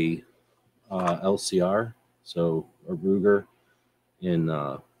is a LCR, so a Ruger in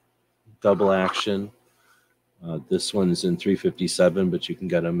double action. This one's in 357, but you can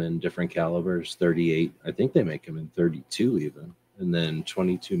get them in different calibers, 38. I think they make them in 32 even, and then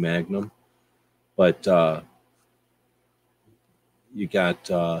 22 Magnum. But you got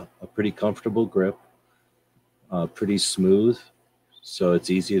a pretty comfortable grip, pretty smooth, so it's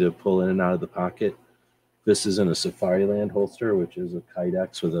easy to pull in and out of the pocket. This is in a Safariland holster, which is a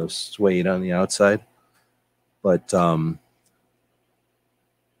Kydex with a suede on the outside. But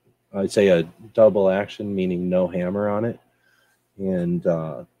I'd say a double action, meaning no hammer on it. And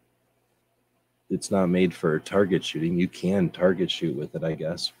it's not made for target shooting. You can target shoot with it, I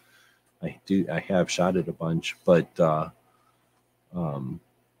guess. I have shot it a bunch, but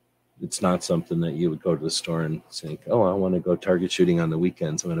it's not something that you would go to the store and think, oh, I want to go target shooting on the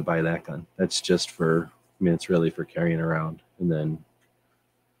weekends, I'm going to buy that gun. That's just for, it's really for carrying around. And then,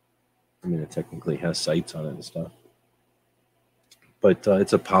 it technically has sights on it and stuff. But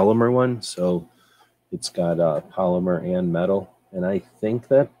it's a polymer one, so it's got polymer and metal. And I think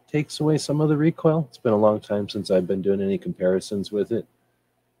that takes away some of the recoil. It's been a long time since I've been doing any comparisons with it.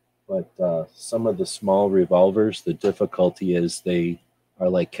 But some of the small revolvers, the difficulty is they are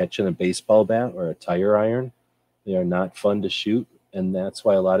like catching a baseball bat or a tire iron. They are not fun to shoot, and that's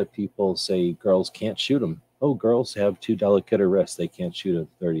why a lot of people say girls can't shoot them. Oh, girls have too delicate a wrist. They can't shoot a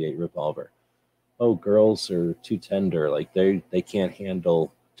 38 revolver. Oh, girls are too tender. Like, they can't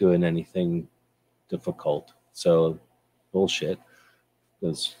handle doing anything difficult. So, bullshit.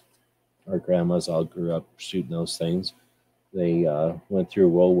 Because our grandmas all grew up shooting those things. They went through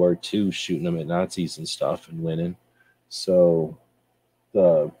World War II shooting them at Nazis and stuff and winning. So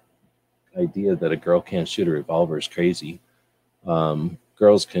the idea that a girl can't shoot a revolver is crazy.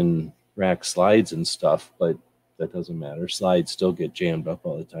 Girls can rack slides and stuff, but That doesn't matter. Slides still get jammed up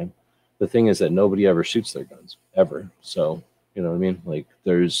all the time. The thing is that nobody ever shoots their guns, ever. So, you know what I mean? Like,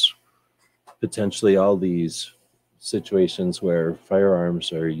 there's potentially all these situations where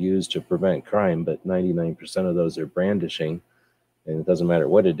firearms are used to prevent crime, but 99% of those are brandishing. And it doesn't matter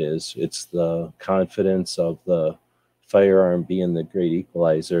what it is, it's the confidence of the firearm being the great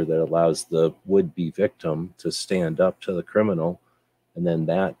equalizer that allows the would-be victim to stand up to the criminal, and then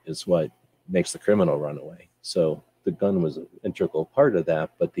that is what makes the criminal run away. So the gun was an integral part of that,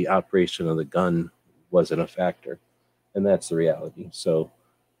 but the operation of the gun wasn't a factor, and that's the reality. So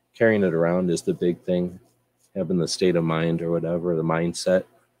carrying it around is the big thing. Having the state of mind or whatever, the mindset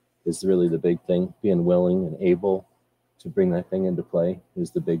is really the big thing. Being willing and able to bring that thing into play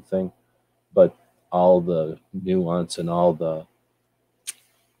is the big thing. But all the nuance and all the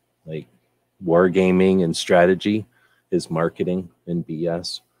like wargaming and strategy is marketing and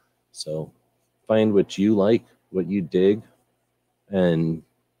BS. So find what you like, what you dig, and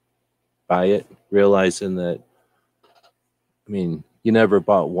buy it, realizing that, I mean, you never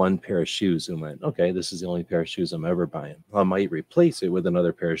bought one pair of shoes and went, okay, this is the only pair of shoes I'm ever buying. I might replace it with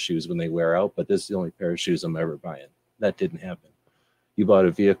another pair of shoes when they wear out, but this is the only pair of shoes I'm ever buying. That didn't happen. You bought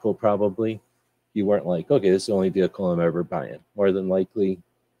a vehicle probably. You weren't like, okay, this is the only vehicle I'm ever buying. More than likely,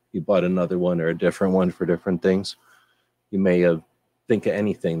 you bought another one or a different one for different things. You may have think of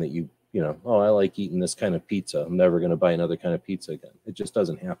anything that you know, oh, I like eating this kind of pizza. I'm never going to buy another kind of pizza again. It just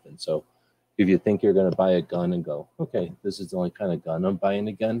doesn't happen. So if you think you're going to buy a gun and go, okay, this is the only kind of gun I'm buying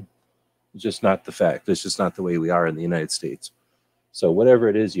again, it's just not the fact. It's just not the way we are in the United States. So whatever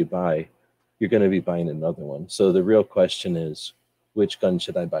it is you buy, you're going to be buying another one. So the real question is, which gun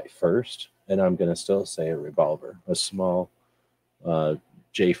should I buy first? And I'm going to still say a revolver, a small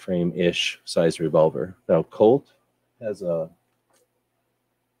J-frame-ish size revolver. Now, Colt has a,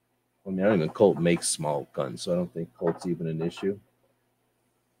 I mean, I don't even Colt makes small guns, so I don't think Colt's even an issue.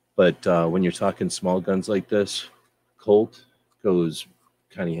 But when you're talking small guns like this, Colt goes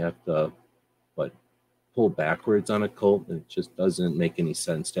kind of, you have to, what, pull backwards on a Colt. It just doesn't make any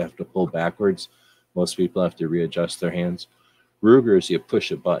sense to have to pull backwards. Most people have to readjust their hands. Ruger's, you push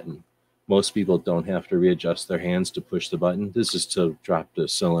a button. Most people don't have to readjust their hands to push the button. This is to drop the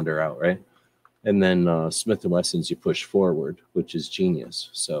cylinder out, right? And then Smith & Wesson's, you push forward, which is genius.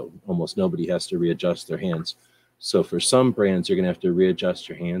 So almost nobody has to readjust their hands. So for some brands, you're going to have to readjust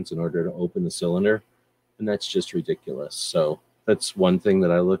your hands in order to open the cylinder, and that's just ridiculous. So that's one thing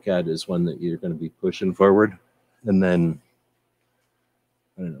that I look at, is one that you're going to be pushing forward. And then,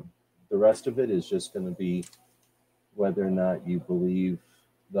 I don't know, the rest of it is just going to be whether or not you believe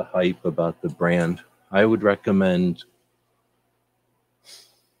the hype about the brand. I would recommend,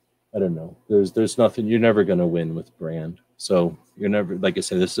 I don't know, there's nothing, you're never going to win with brand. So you're never, like I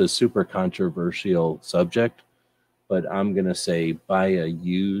said, this is a super controversial subject, but I'm going to say buy a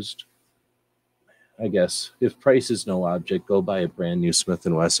used, I guess, if price is no object, go buy a brand new Smith &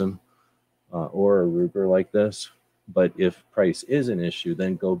 Wesson or a Ruger like this. But if price is an issue,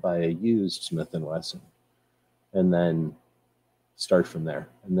 then go buy a used Smith & Wesson. And then start from there.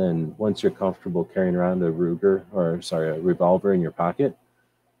 And then once you're comfortable carrying around a revolver in your pocket,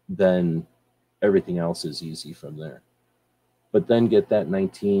 then everything else is easy from there. But then get that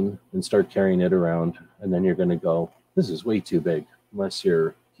 19 and start carrying it around, and then you're going to go, this is way too big. Unless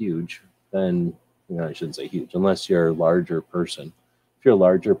you're huge, then, you know, I shouldn't say huge, unless you're a larger person. If you're a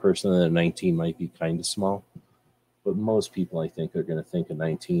larger person, then a 19 might be kind of small. But most people, I think, are going to think a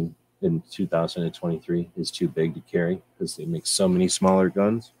 19 in 2023 is too big to carry because they make so many smaller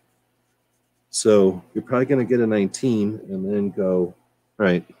guns. So you're probably going to get a 19 and then go, all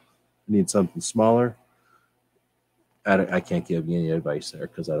right, I need something smaller. I can't give you any advice there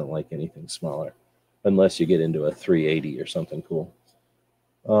because I don't like anything smaller unless you get into a 380 or something cool.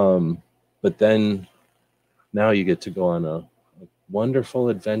 But then now you get to go on a wonderful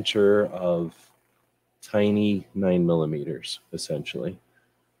adventure of tiny 9mm, essentially.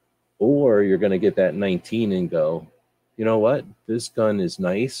 Or you're going to get that 19 and go, you know what? This gun is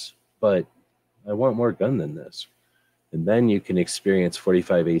nice, but I want more gun than this. And then you can experience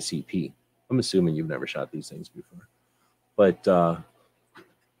 45 ACP. I'm assuming you've never shot these things before. But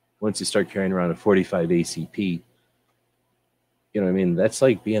once you start carrying around a 45 ACP, you know what I mean? That's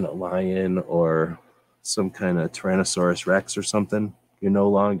like being a lion or some kind of Tyrannosaurus Rex or something. You're no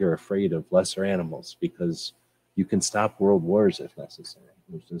longer afraid of lesser animals because you can stop world wars if necessary.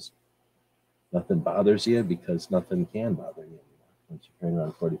 There's just nothing bothers you because nothing can bother you anymore once you're carrying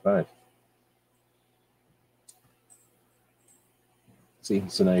around 45. See,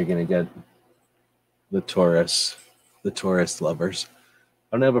 so now you're going to get the Taurus lovers.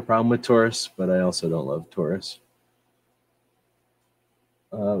 I don't have a problem with Taurus, but I also don't love Taurus.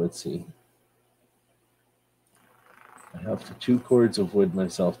 Let's see. I have 2 cords of wood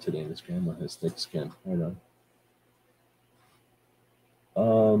myself today. This grandma has thick skin. Right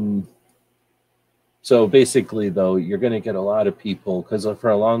on. So basically, though, you're going to get a lot of people, because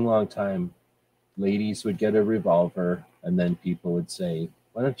for a long, long time, ladies would get a revolver, and then people would say,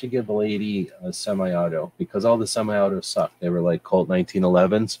 why don't you give a lady a semi-auto? Because all the semi-autos sucked. They were like Colt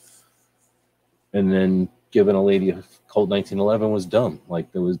 1911s. And then giving a lady a Colt 1911 was dumb.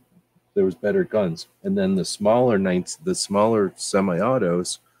 Like there was better guns. And then the smaller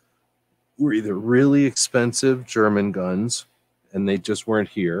semi-autos were either really expensive German guns, and they just weren't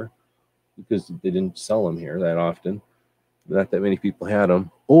here because they didn't sell them here that often. Not that many people had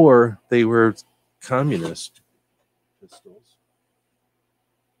them, or they were communist pistols.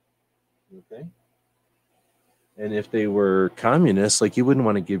 Okay. And if they were communists, like you wouldn't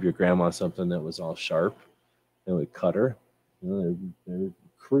want to give your grandma something that was all sharp. It would cut her. They're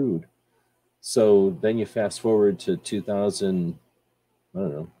crude. So then you fast forward to 2000, I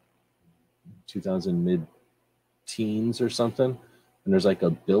don't know, 2000 mid teens or something. And there's like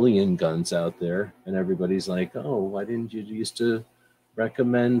 1 billion guns out there. And everybody's like, oh, why didn't you used to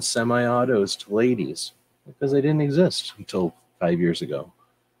recommend semi-autos to ladies? Because they didn't exist until 5 years ago.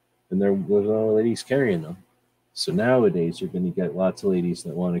 And there was no ladies carrying them. So nowadays you're going to get lots of ladies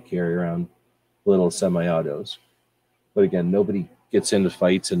that want to carry around little semi-autos. But again, nobody gets into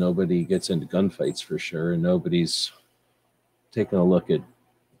fights and nobody gets into gunfights for sure. And nobody's taking a look at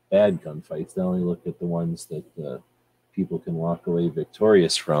bad gunfights. They only look at the ones that people can walk away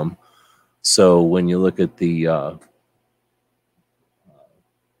victorious from. So when you look at the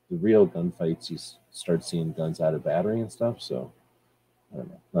real gunfights, you start seeing guns out of battery and stuff. So I don't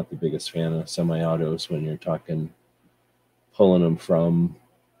know, not the biggest fan of semi-autos when you're talking pulling them from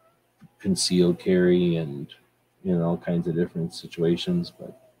concealed carry and all kinds of different situations.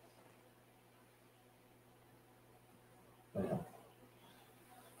 But yeah.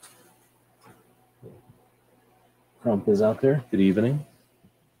 Crump is out there. Good evening.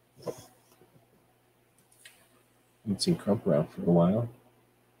 Haven't seen Crump around for a while.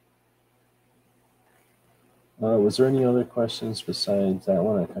 Was there any other questions besides that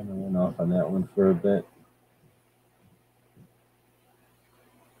one? I kind of went off on that one for a bit.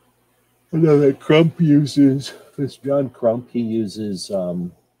 I know that Crump uses, this John Crump, he uses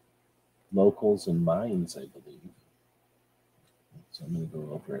locals and mines, I believe. So I'm going to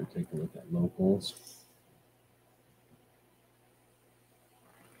go over and take a look at locals.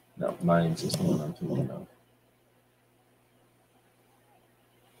 No, mines is the one I'm thinking of.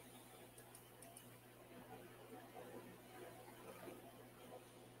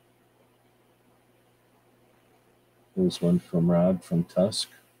 There's one from Rod from Tusk.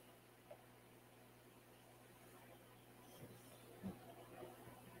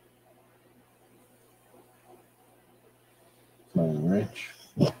 Flying Rich.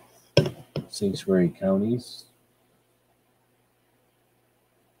 Sanctuary Counties.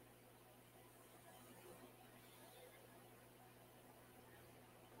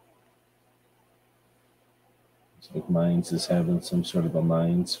 It's like Mines is having some sort of a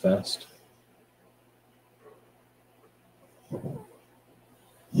Mines Fest.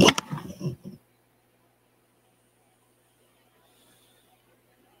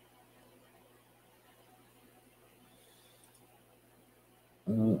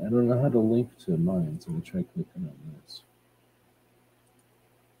 I don't know how to link to Mines. I'm going to try clicking on this.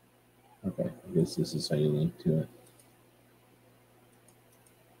 Okay, I guess this is how you link to it.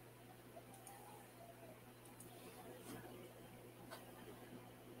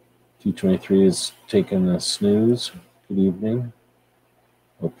 T23 is taking a snooze. Good evening.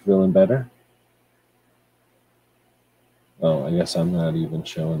 Hope you're feeling better. Oh, I guess I'm not even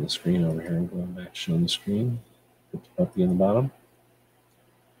showing the screen over here. I'm going back showing the screen. Put the puppy in the bottom.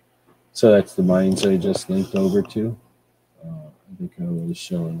 So that's the mines I just linked over to. I think I was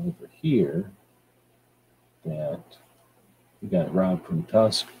showing over here that we got Rob from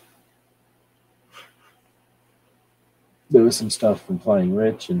Tusk. There was some stuff from Flying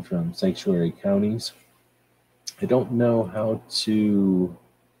Rich and from Sanctuary Counties. I don't know how to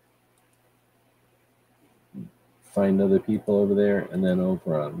find other people over there. And then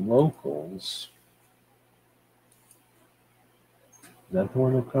over on locals, is that the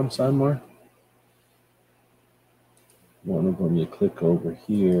one that comes on more? One of them, you click over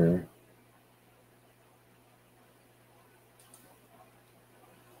here.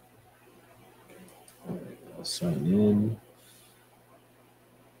 I'll sign in.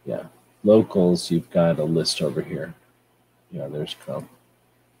 Yeah, locals, you've got a list over here. Yeah, there's Crump.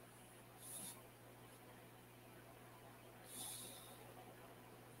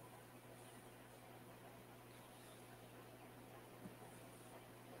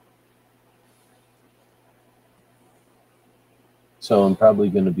 So I'm probably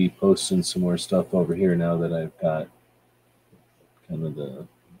going to be posting some more stuff over here now that I've got kind of the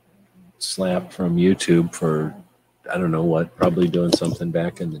slap from YouTube for, I don't know what, probably doing something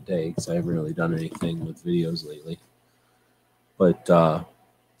back in the day because I haven't really done anything with videos lately. But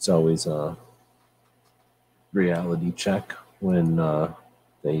it's always a reality check when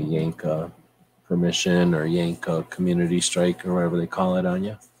they yank a permission or yank a community strike or whatever they call it on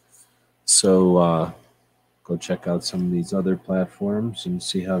you. So go check out some of these other platforms and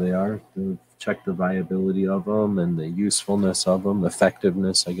see how they are. Check the viability of them and the usefulness of them,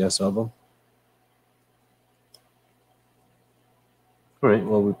 effectiveness, I guess, of them. All right,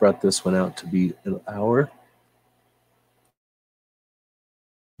 well, we brought this one out to be an hour.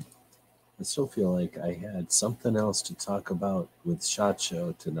 I still feel like I had something else to talk about with SHOT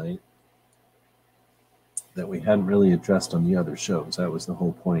Show tonight that we hadn't really addressed on the other shows. That was the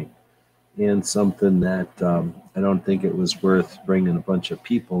whole point. And something that I don't think it was worth bringing a bunch of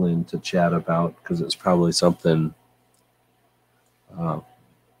people in to chat about because it's probably something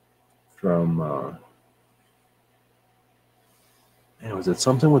from, man, was it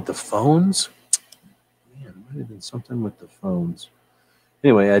something with the phones? Man, it might have been something with the phones.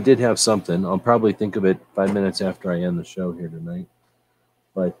 Anyway, I did have something. I'll probably think of it 5 minutes after I end the show here tonight.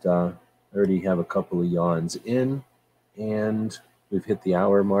 But I already have a couple of yawns in, and we've hit the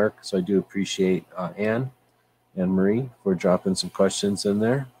hour mark. So I do appreciate Anne Marie for dropping some questions in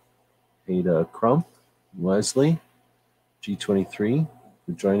there. Ada Crump, Leslie, G23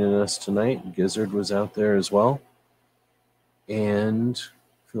 for joining us tonight. Gizzard was out there as well. And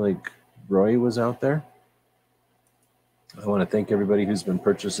I feel like Roy was out there. I want to thank everybody who's been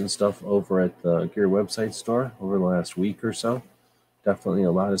purchasing stuff over at the Gear website store over the last week or so. Definitely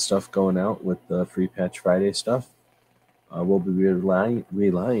a lot of stuff going out with the Free Patch Friday stuff. We'll be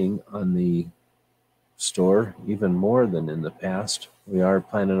relying on the store even more than in the past. We are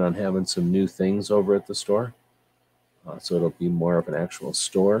planning on having some new things over at the store. So it'll be more of an actual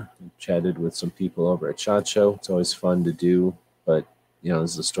store. I chatted with some people over at SHOT Show. It's always fun to do, but you know,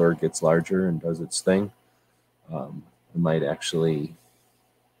 as the store gets larger and does its thing, I might actually,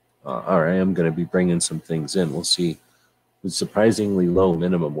 or I am going to be bringing some things in. We'll see. With surprisingly low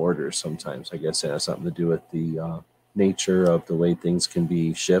minimum orders sometimes. I guess it has something to do with the nature of the way things can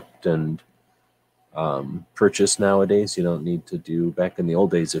be shipped and purchased nowadays. You don't need to do, back in the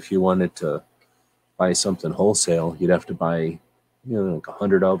old days, if you wanted to buy something wholesale, you'd have to buy, you know, like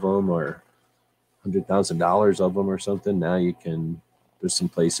 100 of them or $100,000 of them or something. Now you can, there's some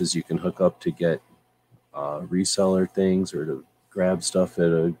places you can hook up to get reseller things or to grab stuff at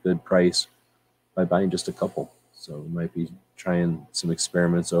a good price by buying just a couple. So we might be trying some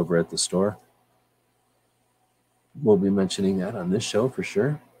experiments over at the store. We'll be mentioning that on this show for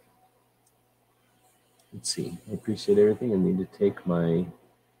sure. Let's see. I appreciate everything. I need to take my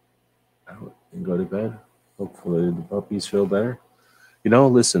out and go to bed. Hopefully the puppies feel better. You know,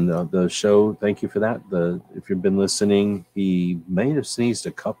 listen, the show, thank you for that. If you've been listening, he may have sneezed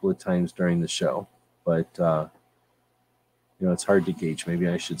a couple of times during the show, but you know, it's hard to gauge. Maybe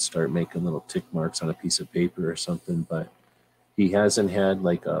I should start making little tick marks on a piece of paper or something, but he hasn't had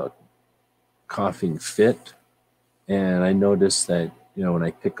like a coughing fit. And I noticed that, you know, when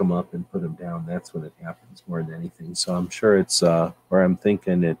I pick him up and put him down, that's when it happens more than anything. So I'm sure it's, or I'm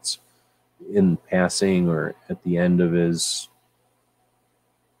thinking it's in passing or at the end of his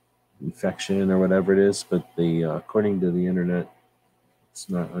infection or whatever it is. But according to the internet, it's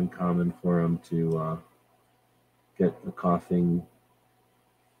not uncommon for him to get a coughing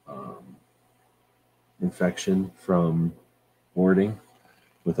infection from boarding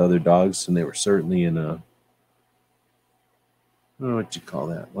with other dogs, and they were certainly in a, I don't know what you call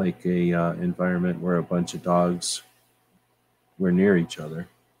that, like a environment where a bunch of dogs were near each other,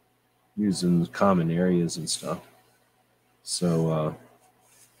 using common areas and stuff. So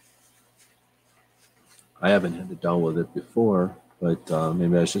I haven't had to deal with it before, but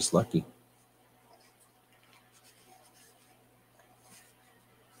maybe I was just lucky.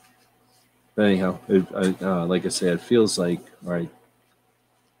 But anyhow, like I said, it feels like, or it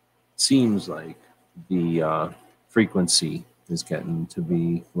seems like the frequency is getting to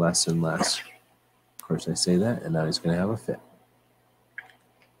be less and less. Of course, I say that, and now he's going to have a fit.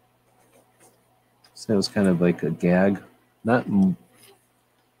 So it was kind of like a gag, not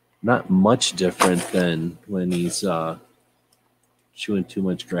much different than when he's chewing too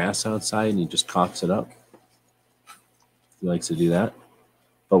much grass outside and he just coughs it up. He likes to do that.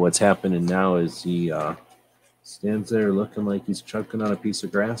 But what's happening now is he stands there looking like he's choking on a piece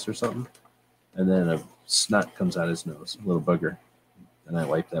of grass or something, and then a snot comes out his nose, a little booger, and I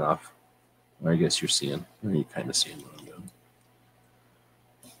wipe that off. Or I guess you're seeing, or you're kind of seeing what I'm doing.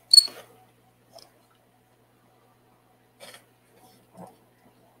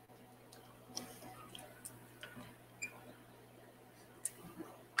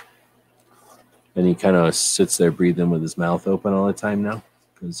 And he kind of sits there breathing with his mouth open all the time now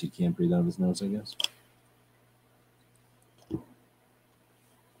because he can't breathe out of his nose, I guess.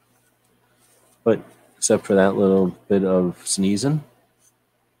 But except for that little bit of sneezing,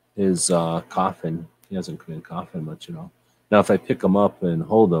 his coughing, he hasn't been coughing much at all. Now, if I pick him up and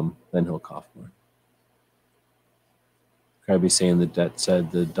hold him, then he'll cough more. Probably saying that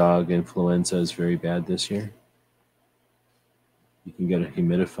said the dog influenza is very bad this year. You can get a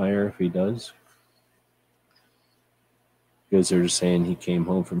humidifier if he does. Because they're just saying he came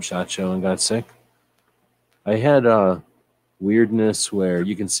home from SHOT Show and got sick. I had a weirdness where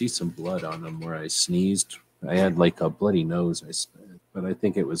you can see some blood on him where I sneezed. I had like a bloody nose, but I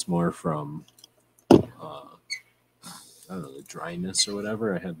think it was more from, I don't know, the dryness or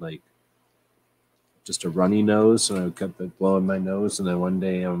whatever. I had like just a runny nose, and I kept blowing my nose. And then one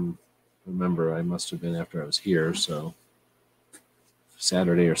day, remember, I must have been after I was here, so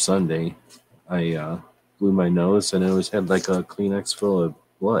Saturday or Sunday, I blew my nose, and it had like a Kleenex full of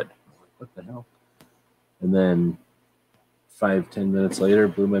blood. What the hell? And then 5-10 minutes later,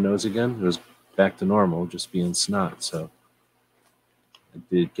 blew my nose again. It was back to normal, just being snot. So I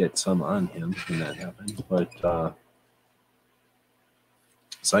did get some on him when that happened. But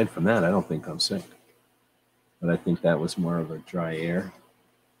aside from that, I don't think I'm sick. But I think that was more of a dry air.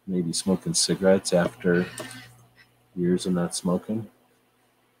 Maybe smoking cigarettes after years of not smoking.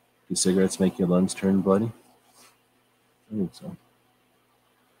 Do cigarettes make your lungs turn bloody? I think so.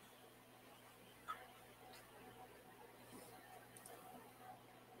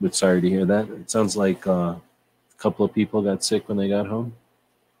 But sorry to hear that. It sounds like a couple of people got sick when they got home.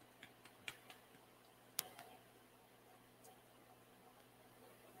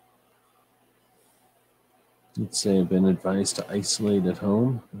 Let's say I've been advised to isolate at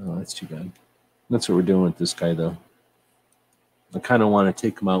home. Oh, that's too bad. That's what we're doing with this guy, though. I kind of want to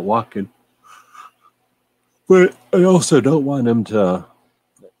take him out walking. But I also don't want him to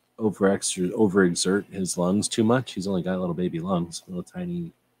overexert his lungs too much. He's only got little baby lungs, little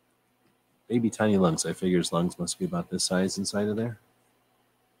tiny lungs. I figure his lungs must be about this size inside of there.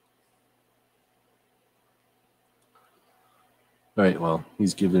 All right, well,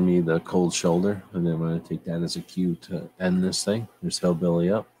 he's giving me the cold shoulder, and then I'm going to take that as a cue to end this thing. There's Hillbilly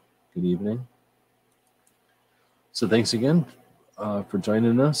Up. Good evening. So thanks again for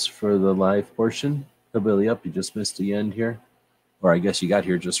joining us for the live portion. Hillbilly Up, you just missed the end here. Or I guess you got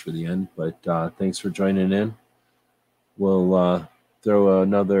here just for the end, but thanks for joining in. We'll throw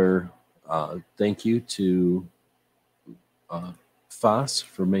another thank you to Foss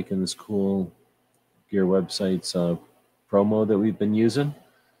for making this cool Gear Websites promo that we've been using.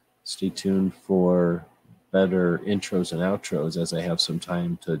 Stay tuned for better intros and outros as I have some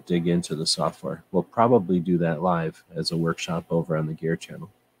time to dig into the software. We'll probably do that live as a workshop over on the Gear channel.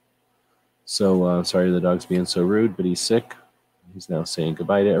 So sorry the dog's being so rude, but he's sick. He's now saying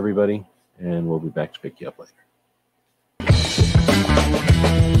goodbye to everybody, and we'll be back to pick you up later.